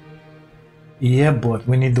 Yeah, but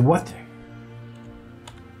we need the water.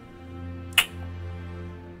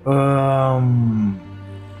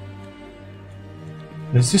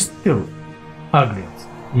 This is still ugly.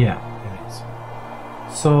 Yeah, it is.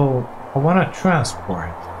 So I want to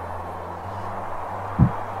transport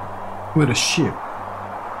with a ship.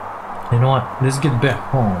 You know what? Let's get back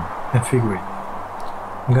home and figure it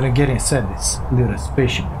out. I'm gonna get inside this little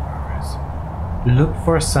spaceship of ours. Look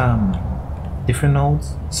for some different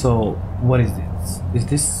nodes. So what is this? Is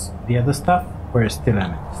this the other stuff or is still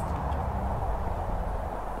amethyst?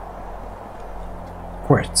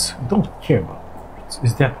 Quartz. Don't care about quartz.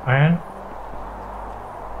 Is that iron?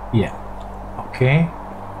 Yeah. Okay.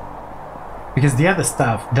 Because the other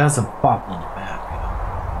stuff doesn't pop on the map, you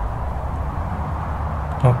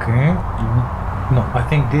know. Okay. No, I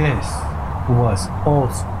think this was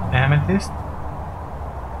also amethyst.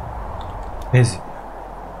 Is it?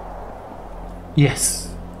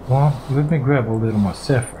 Yes. Well, let me grab a little more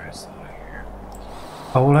sapphire out here.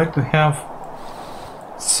 I would like to have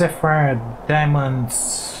sapphire,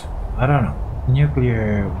 diamonds, I don't know,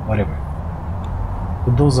 nuclear, whatever.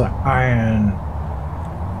 But those are iron.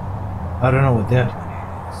 I don't know what that one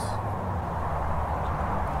is.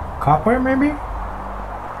 Copper, maybe?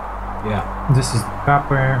 Yeah, this is the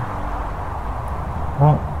copper.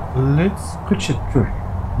 Well, let's push it through here.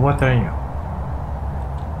 What are you?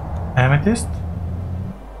 Amethyst?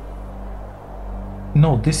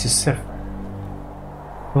 No, this is sapphire.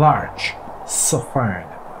 Large sapphire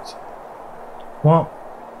deposit. Well,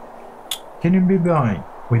 can you be going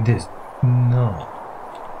with this? No.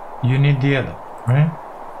 You need the other, right?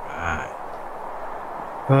 Right.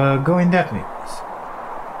 Go in that way, please.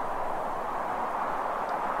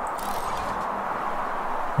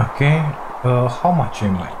 Okay. How much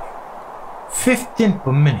am I? 15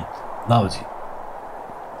 per minute. Lousy.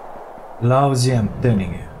 Lousy, I'm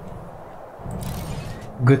telling you.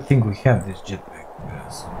 Good thing we have this jetpack,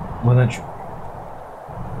 guys. Why don't you?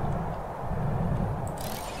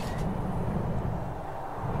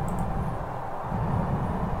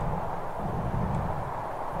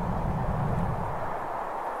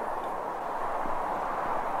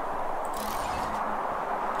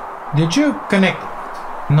 Did you connect it?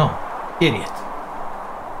 No, idiot.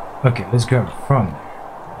 Okay, let's grab it from there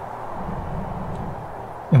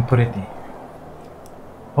and put it in here.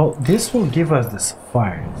 Oh, this will give us the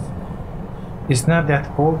sapphires. It's not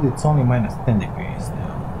that cold, it's only minus 10 degrees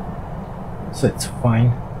now. So it's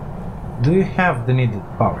fine. Do you have the needed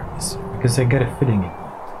power, mister? Because I got a feeling it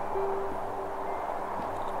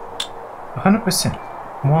won't. 100%.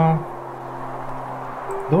 Well,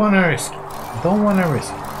 don't wanna risk it. Don't wanna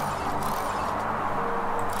risk it.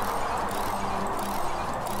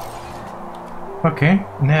 Okay,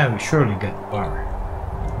 now we surely get the power.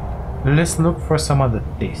 Let's look for some other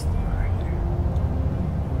taste right there.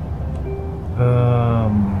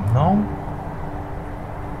 No?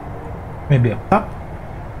 Maybe up top?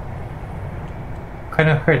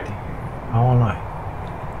 Kinda hurting. I won't lie.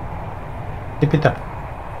 Tip it up.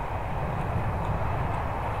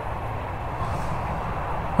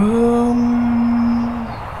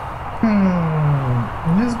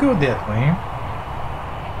 Let's go that way.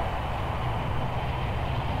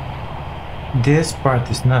 This part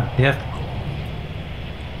is not that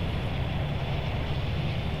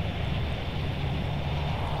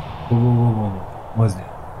cool. Whoa. What's that?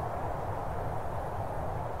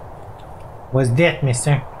 What's that,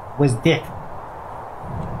 mister? What's that?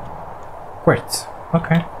 Quartz.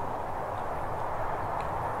 Okay.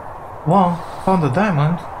 Well, found a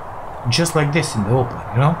diamond just like this in the open,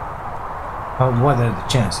 you know? What are the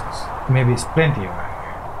chances? Maybe it's plenty around here.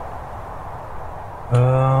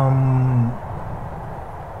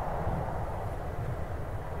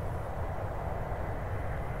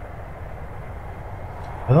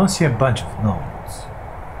 I don't see a bunch of nodes,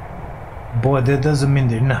 but that doesn't mean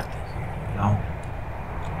there's nothing here, you know?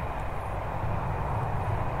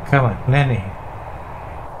 Come on, landing here.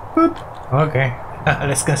 Boop. Okay,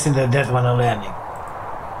 let's consider that one a landing.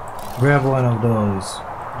 Grab one of those.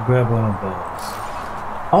 Grab one of those.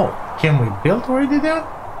 Oh, can we build already then?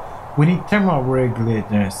 We need thermal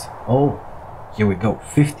regulators. Oh, here we go.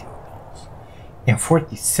 50 of those. And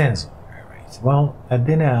 40 sensor arrays. Well, I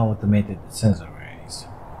didn't automated the sensor arrays.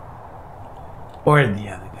 Or the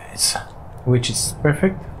other guys. Which is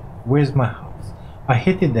perfect. Where's my house? I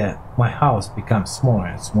hated that my house becomes smaller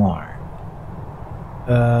and smaller.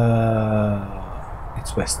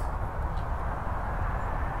 It's west.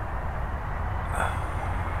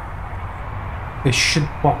 It should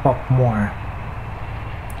pop up more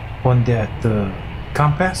on that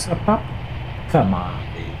compass up top. Come on,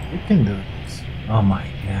 baby, you can do this. Oh my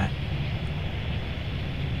god.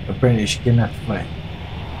 Apparently she cannot fly.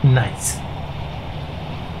 Nice.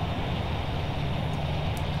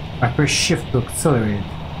 I press shift to accelerate.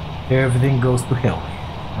 Everything goes to hell,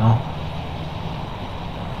 you know?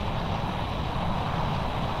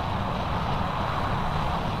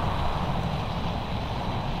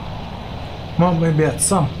 Well, maybe at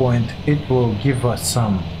some point it will give us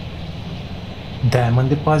some diamond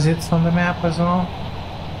deposits on the map as well.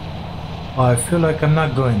 I feel like I'm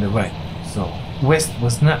not going the right way, so west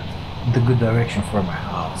was not the good direction for my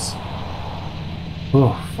house.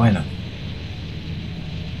 Oh, finally.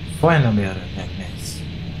 Finally out of that mess.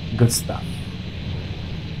 Good stuff.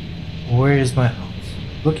 Where is my house?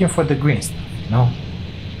 Looking for the green stuff, you know?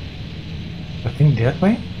 I think that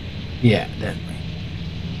way? Yeah, that way.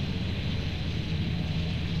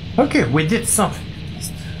 Okay, we did something at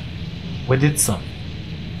least. We did something.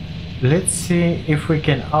 Let's see if we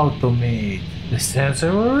can automate the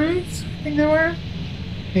sensor arrays, I think they were.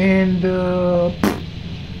 And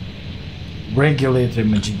regulator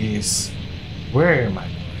majigis. Where am I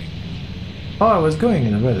going? Oh, I was going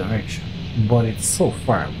in the right direction, but it's so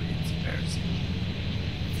far away, it's embarrassing.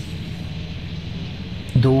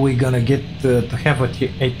 Do we gonna get to have a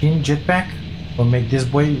tier 18 jetpack? Or make this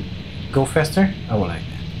boy go faster? I would like that.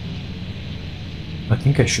 I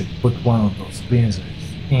think I should put one of those cleansers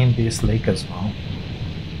in this lake as well.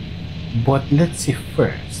 But let's see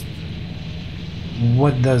first.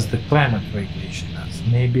 What does the climate regulation does?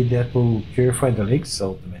 Maybe that will purify the lakes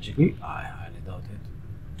automatically? I highly doubt it.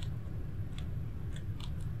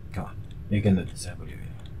 Come on, you can do this, I believe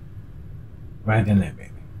it. Right in there,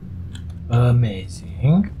 baby.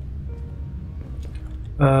 Amazing.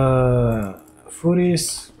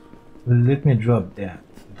 Fruities, let me drop that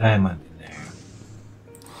diamond in there.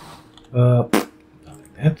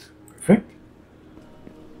 Like that. Perfect.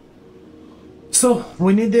 So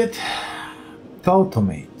we needed to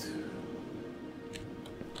automate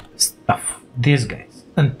stuff. These guys,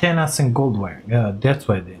 antennas and gold wire. Yeah, that's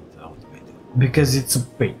why they didn't automate it, because it's a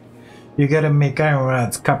pain. You gotta make iron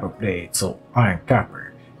rods, copper plates, so iron,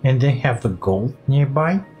 copper, and then have the gold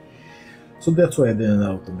nearby. So that's why I didn't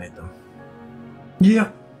automate them.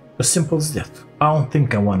 Yeah, as simple as that. I don't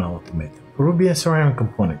think I want to automate them. Ruby and ceramic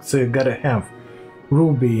components, so you gotta have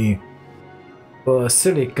ruby,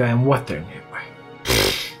 silica, and water nearby.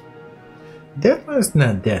 That was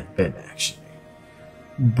not that bad actually.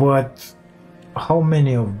 But how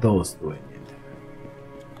many of those do I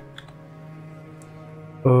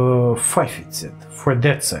need? 5 it said for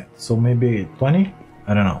that side, so maybe 20.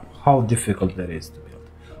 I don't know how difficult that is to build.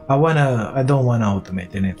 I don't wanna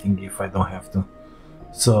automate anything if I don't have to.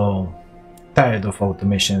 So tired of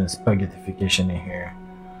automation and spaghettification in here.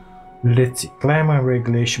 Let's see, climate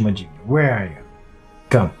regulation B.I.G. Where are you?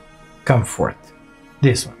 Come forth.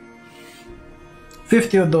 This one.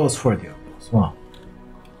 50 of those, 40 of those. Wow.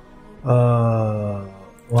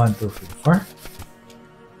 1, 2, 3, 4.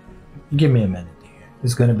 Give me a minute here.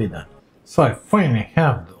 It's gonna be done. So I finally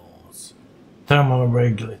have those thermal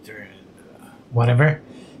regulator and whatever.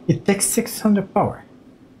 It takes 600 power.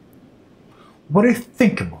 What do you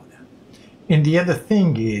think about that? And the other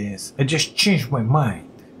thing is, I just changed my mind.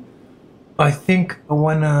 I think I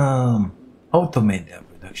wanna automate that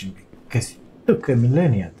production because it took a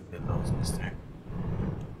millennia to build those, mister.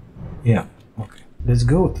 Yeah, okay. Let's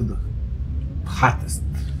go to the hottest,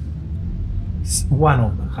 one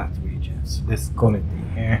of the hot regions. Let's call it in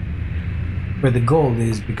here, where the gold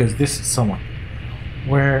is, because this is somewhat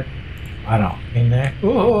where, I don't know, in there.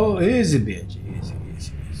 Oh, easy, bitch. Easy.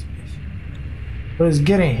 Let's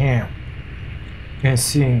get in here and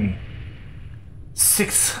see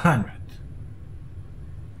 600.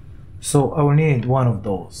 So I will need one of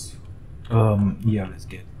those. Yeah, let's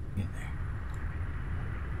get in there.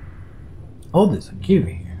 Oh, there's a cave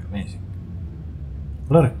in here. Amazing.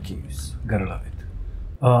 A lot of caves. Gotta love it.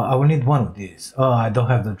 I will need one of these. Oh, I don't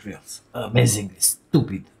have the drills. Amazingly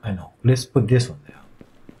stupid. I know. Let's put this one down.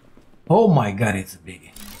 Oh my god, it's a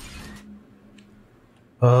biggie.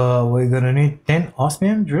 We're gonna need 10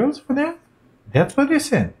 osmium drills for that? That's what they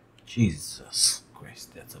said. Jesus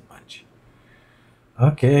Christ, that's a bunch.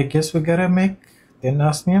 Okay, I guess we gotta make 10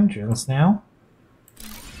 osmium drills now.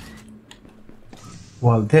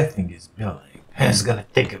 While that thing is building, it's gonna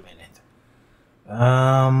take a minute.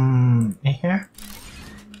 In here?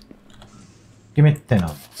 Give me 10 of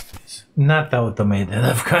those, please. Not automated,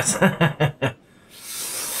 of course.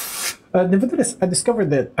 Nevertheless, I discovered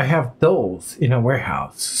that I have those in a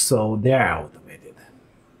warehouse, so they are automated.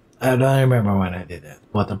 I don't remember when I did that,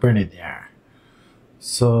 but apparently they are.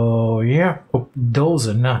 So yeah, those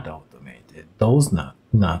are not automated. Those not.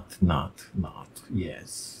 Yes,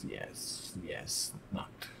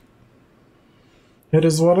 not. It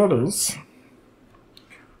is what it is.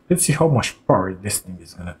 Let's see how much power this thing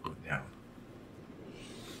is gonna put down.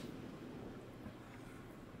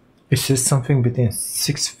 It says something between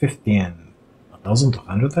 650 and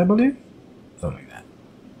 1200, I believe. Something like that.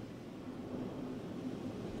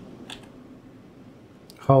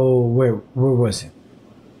 Where was it?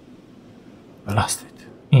 I lost it.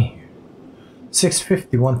 In here.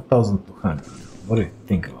 650, 1200. What do you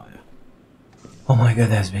think about it? Oh my god,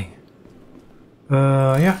 that's big.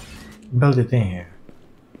 Yeah. Build it in here.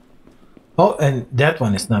 Oh, and that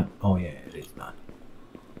one is not. Oh yeah, it is not.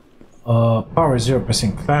 Power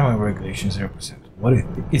 0%, climate regulation 0%. What is it?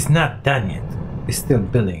 It's not done yet. It's still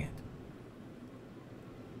building it.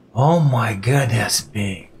 Oh my god, that's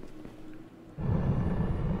big.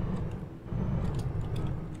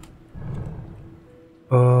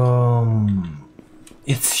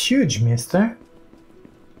 It's huge, mister.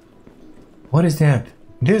 What is that?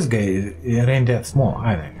 This guy, it ain't that small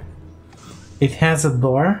either. It has a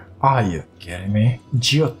door. Are you kidding me?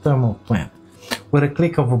 Geothermal plant. With a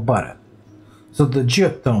click of a button. So the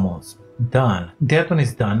geothermal's done. That one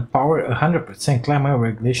is done. Power 100%, climate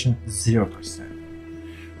regulation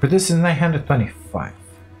 0%. Produces 925.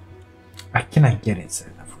 I cannot get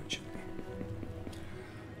inside, unfortunately.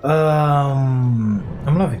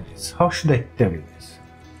 I'm loving this. How should I tell you this?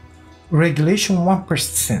 Regulation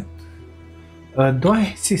 1%. Do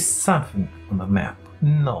I see something on the map?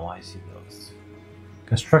 No, I see those.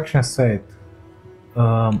 Construction site.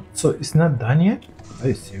 So it's not done yet? Are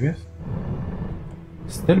you serious?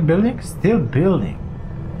 Still building? Still building.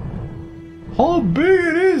 How big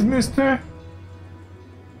it is, mister?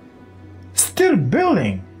 Still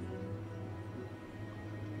building.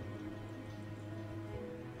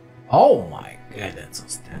 Oh my god, that's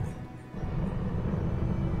outstanding.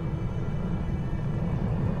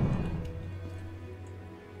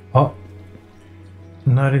 Oh,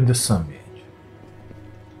 not in the sun yet.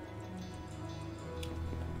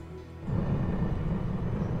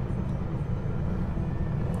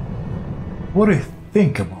 What do you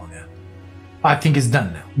think about that? I think it's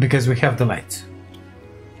done now because we have the lights.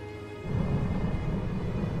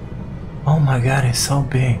 Oh my god, it's so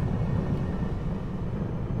big.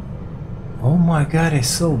 Oh my god, it's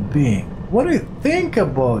so big. What do you think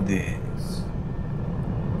about this?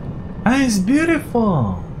 Ah, it's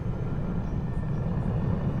beautiful.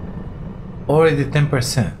 Already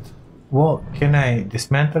 10%. Well, can I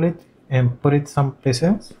dismantle it and put it someplace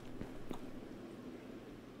else?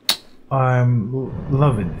 I'm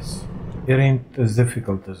loving this. It ain't as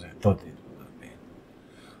difficult as I thought it would have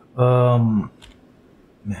been.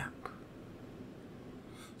 Map.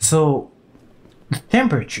 So the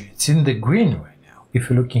temperature, it's in the green right now. If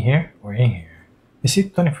you look in here or in here, you see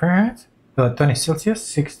 20 Fahrenheit, 20 Celsius,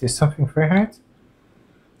 60 something Fahrenheit,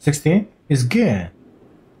 68 is good.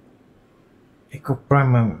 Eco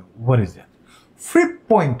prime, what is that?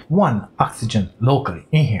 3.1 oxygen locally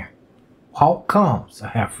in here. How comes I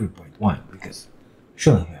have 3.1? Because I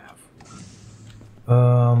shouldn't have.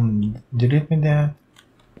 Delete me that.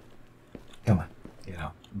 Come on,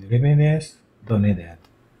 delete me this. Don't need that.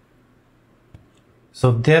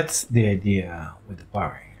 So that's the idea with the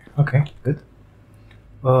power here. Okay, good.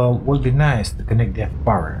 Would be nice to connect that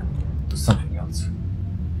power to something else.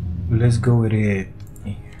 Let's go with it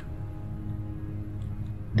in here.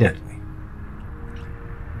 That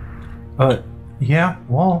way. Yeah,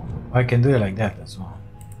 well, I can do it like that as well.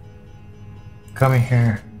 Come in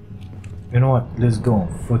here. You know what? Let's go on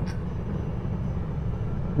foot.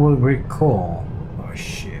 We'll recall our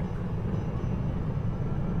ship.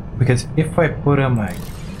 Because if I put them like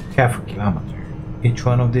half a kilometer, each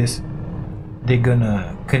one of these, they're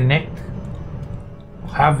gonna connect.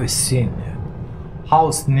 Have you seen that?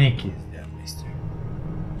 How sneaky is that, mister?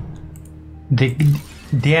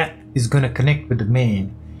 That is gonna connect with the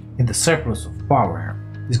main, and the surplus of power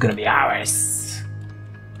is gonna be ours.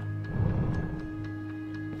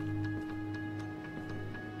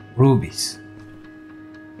 Rubies.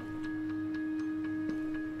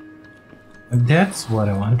 That's what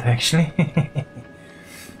I want, actually.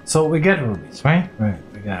 So we got rubies, right? Right,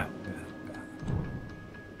 we got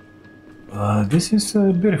it. This is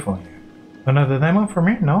beautiful here. Another diamond for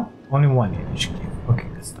me? No? Only one energy cave. Okay,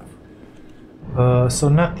 good stuff. So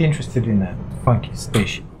not interested in that funky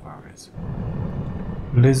spaceship of ours.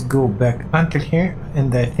 Let's go back until here,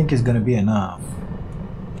 and I think it's gonna be enough.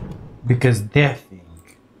 Because that thing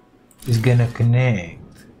is gonna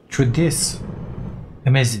connect through this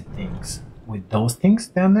amazing things with those things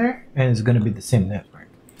down there, and it's gonna be the same network.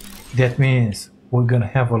 That means we're gonna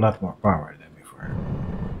have a lot more power than before.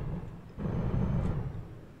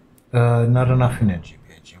 Not enough energy,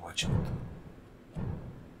 B.I.G, watch out.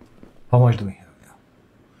 How much do we have now?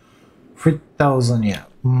 3,000, yeah.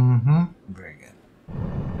 Very good.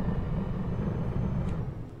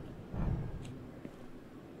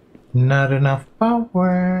 Not enough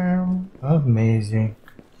power. Amazing.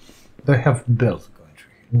 Do I have bills going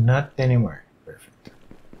through here? Not anywhere. Perfect.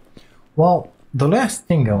 Well, the last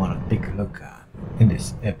thing I want to take a look at in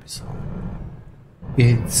this episode,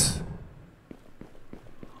 it's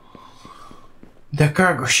the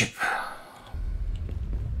cargo ship.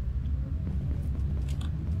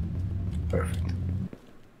 Perfect.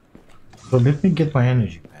 So let me get my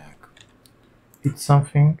energy back. It's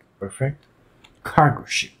something perfect. Cargo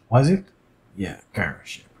ship, was it? Yeah, cargo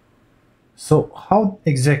ship. So how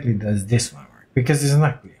exactly does this one work? Because it's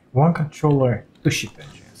not clear. One controller, two ship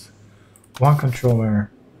engines. One controller.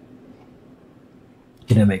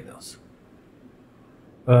 Can I make those?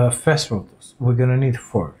 Fast rotors. We're gonna need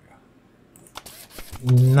 4.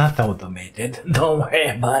 Not automated. Don't worry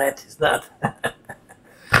about it. It's not.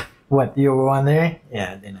 What, you were wondering?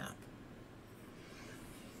 Yeah, they're not.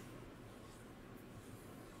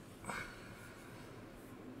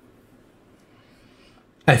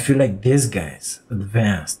 I feel like these guys,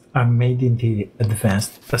 advanced, are made in the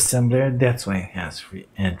advanced assembler. That's why it has free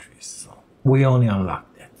entries. So we only unlock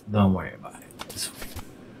that. Don't worry about it. It's free.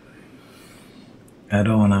 I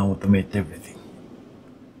don't want to automate everything.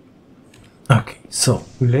 Okay, so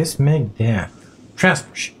let's make that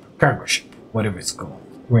transport ship, cargo ship, whatever it's called.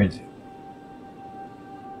 Where is it?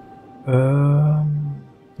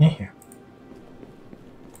 In here.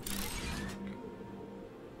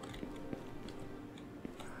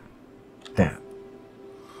 That.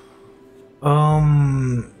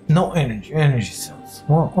 No energy cells.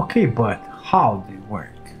 Well, okay, but how they work?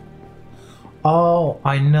 Oh,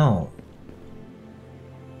 I know.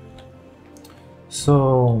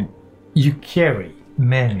 So you carry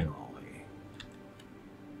manually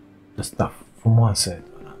the stuff from one side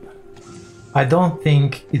to another. I don't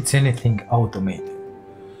think it's anything automated.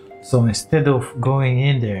 So instead of going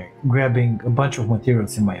in there, grabbing a bunch of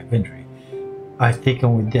materials in my inventory, I take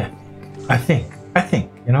them with that. I think,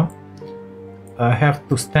 you know, I have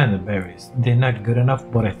two standard berries. They're not good enough,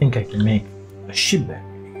 but I think I can make a ship berry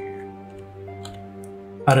here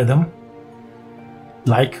out of them.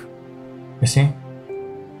 Like, you see,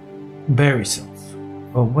 berry cells.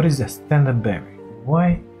 Oh, what is that standard berry?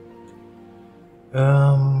 Why?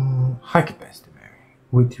 High capacity berry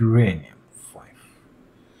with uranium 5.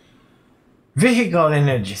 Vehicle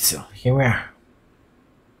energy cell. Here we are.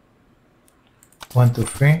 1, 2,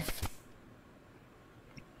 3.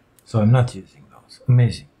 So I'm not using those.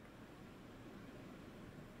 Amazing.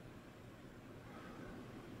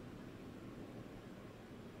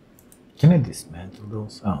 Can I dismantle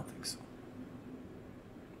those? I don't think so.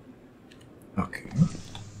 Okay.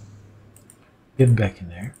 Get back in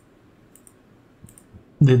there.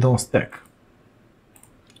 They don't stack.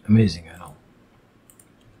 Amazing, I know.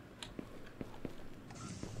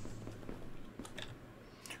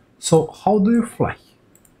 So how do you fly?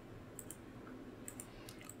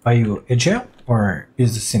 Are you agile or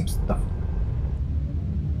is the same stuff?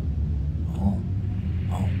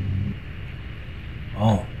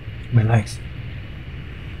 Oh, me likes it.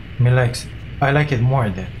 Me likes it. I like it more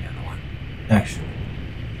than the other one, actually.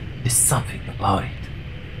 There's something about it.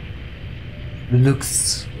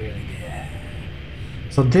 Looks really good.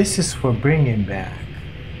 So this is for bringing back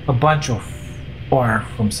a bunch of ore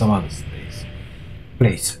from some other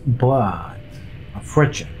place, but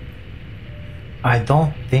unfortunately, I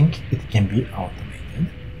don't think it can be automated.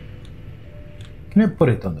 Can I put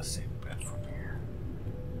it on the same platform here?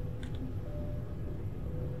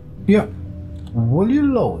 Yeah. Will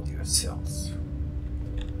you load your cells?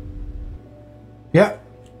 Yeah.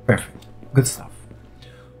 Perfect. Good stuff.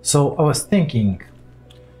 So I was thinking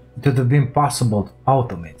it would have been possible to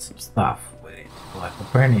automate some stuff with it, but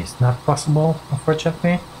apparently it's not possible,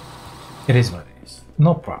 unfortunately. It is what it is.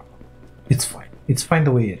 No problem. It's fine. It's fine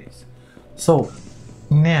the way it is. So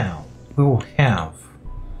now we will have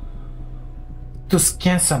to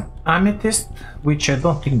scan some amethyst, which I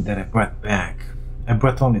don't think that I brought back. I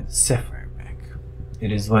brought only the sapphire back.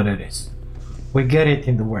 It is what it is. We get it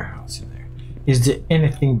in the warehouse in there. Is there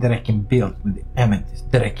anything that I can build with the amethyst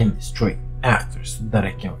that I can destroy after so that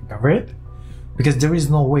I can recover it? Because there is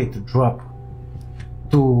no way to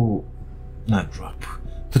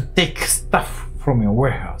take stuff from your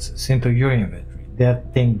warehouses into your inventory.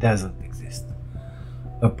 That thing doesn't exist.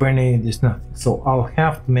 Apparently there's nothing. So I'll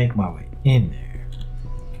have to make my way in there.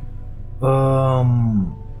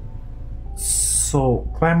 So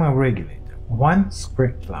climb a regulator. 1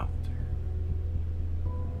 square kilometer.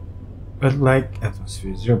 But like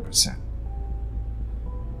atmosphere 0%.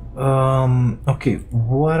 Okay,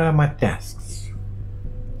 what are my tasks?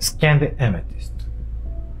 Scan the amethyst.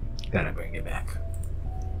 Gotta bring it back.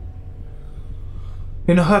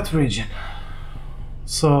 In a hot region.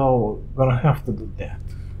 So gonna have to do that.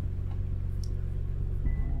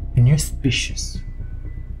 A new species.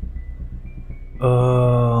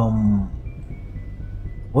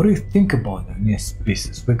 What do you think about the new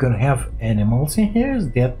species? We're gonna have animals in here? Is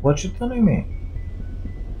that what you're telling me?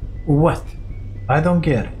 What? I don't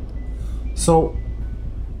get it. So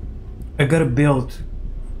I gotta build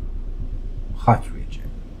hot region.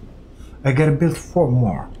 I gotta build 4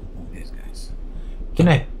 more of these guys. Can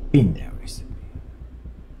I pin that recipe?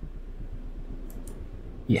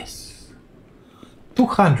 Yes.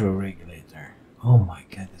 200 regulator. Oh my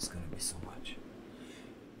god, that's gonna be so much.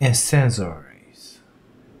 And sensor arrays.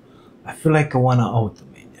 I feel like I wanna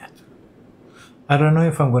automate that. I don't know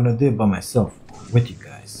if I'm gonna do it by myself or with you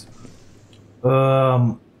guys.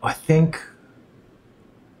 I think,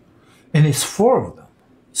 and it's 4 of them,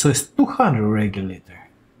 so it's 200 regulator,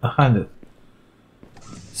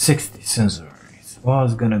 160 sensor arrays. Well,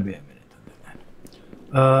 it's gonna be a minute under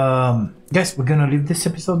that. Guys, we're gonna leave this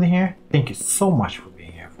episode in here. Thank you so much for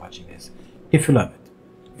being here, for watching this. If you love it,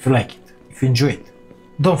 if you like it, if you enjoy it,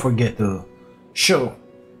 don't forget to show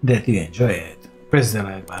that you enjoy it. Press the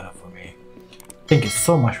like button for me. Thank you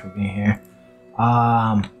so much for being here.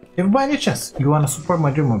 If by any chance you want to support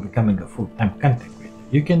my dream of becoming a full-time content creator,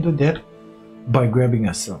 you can do that by grabbing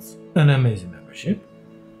yourselves an amazing membership.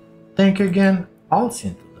 Thank you again. I'll see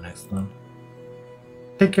you until the next one.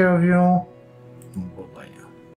 Take care of you. Bye bye.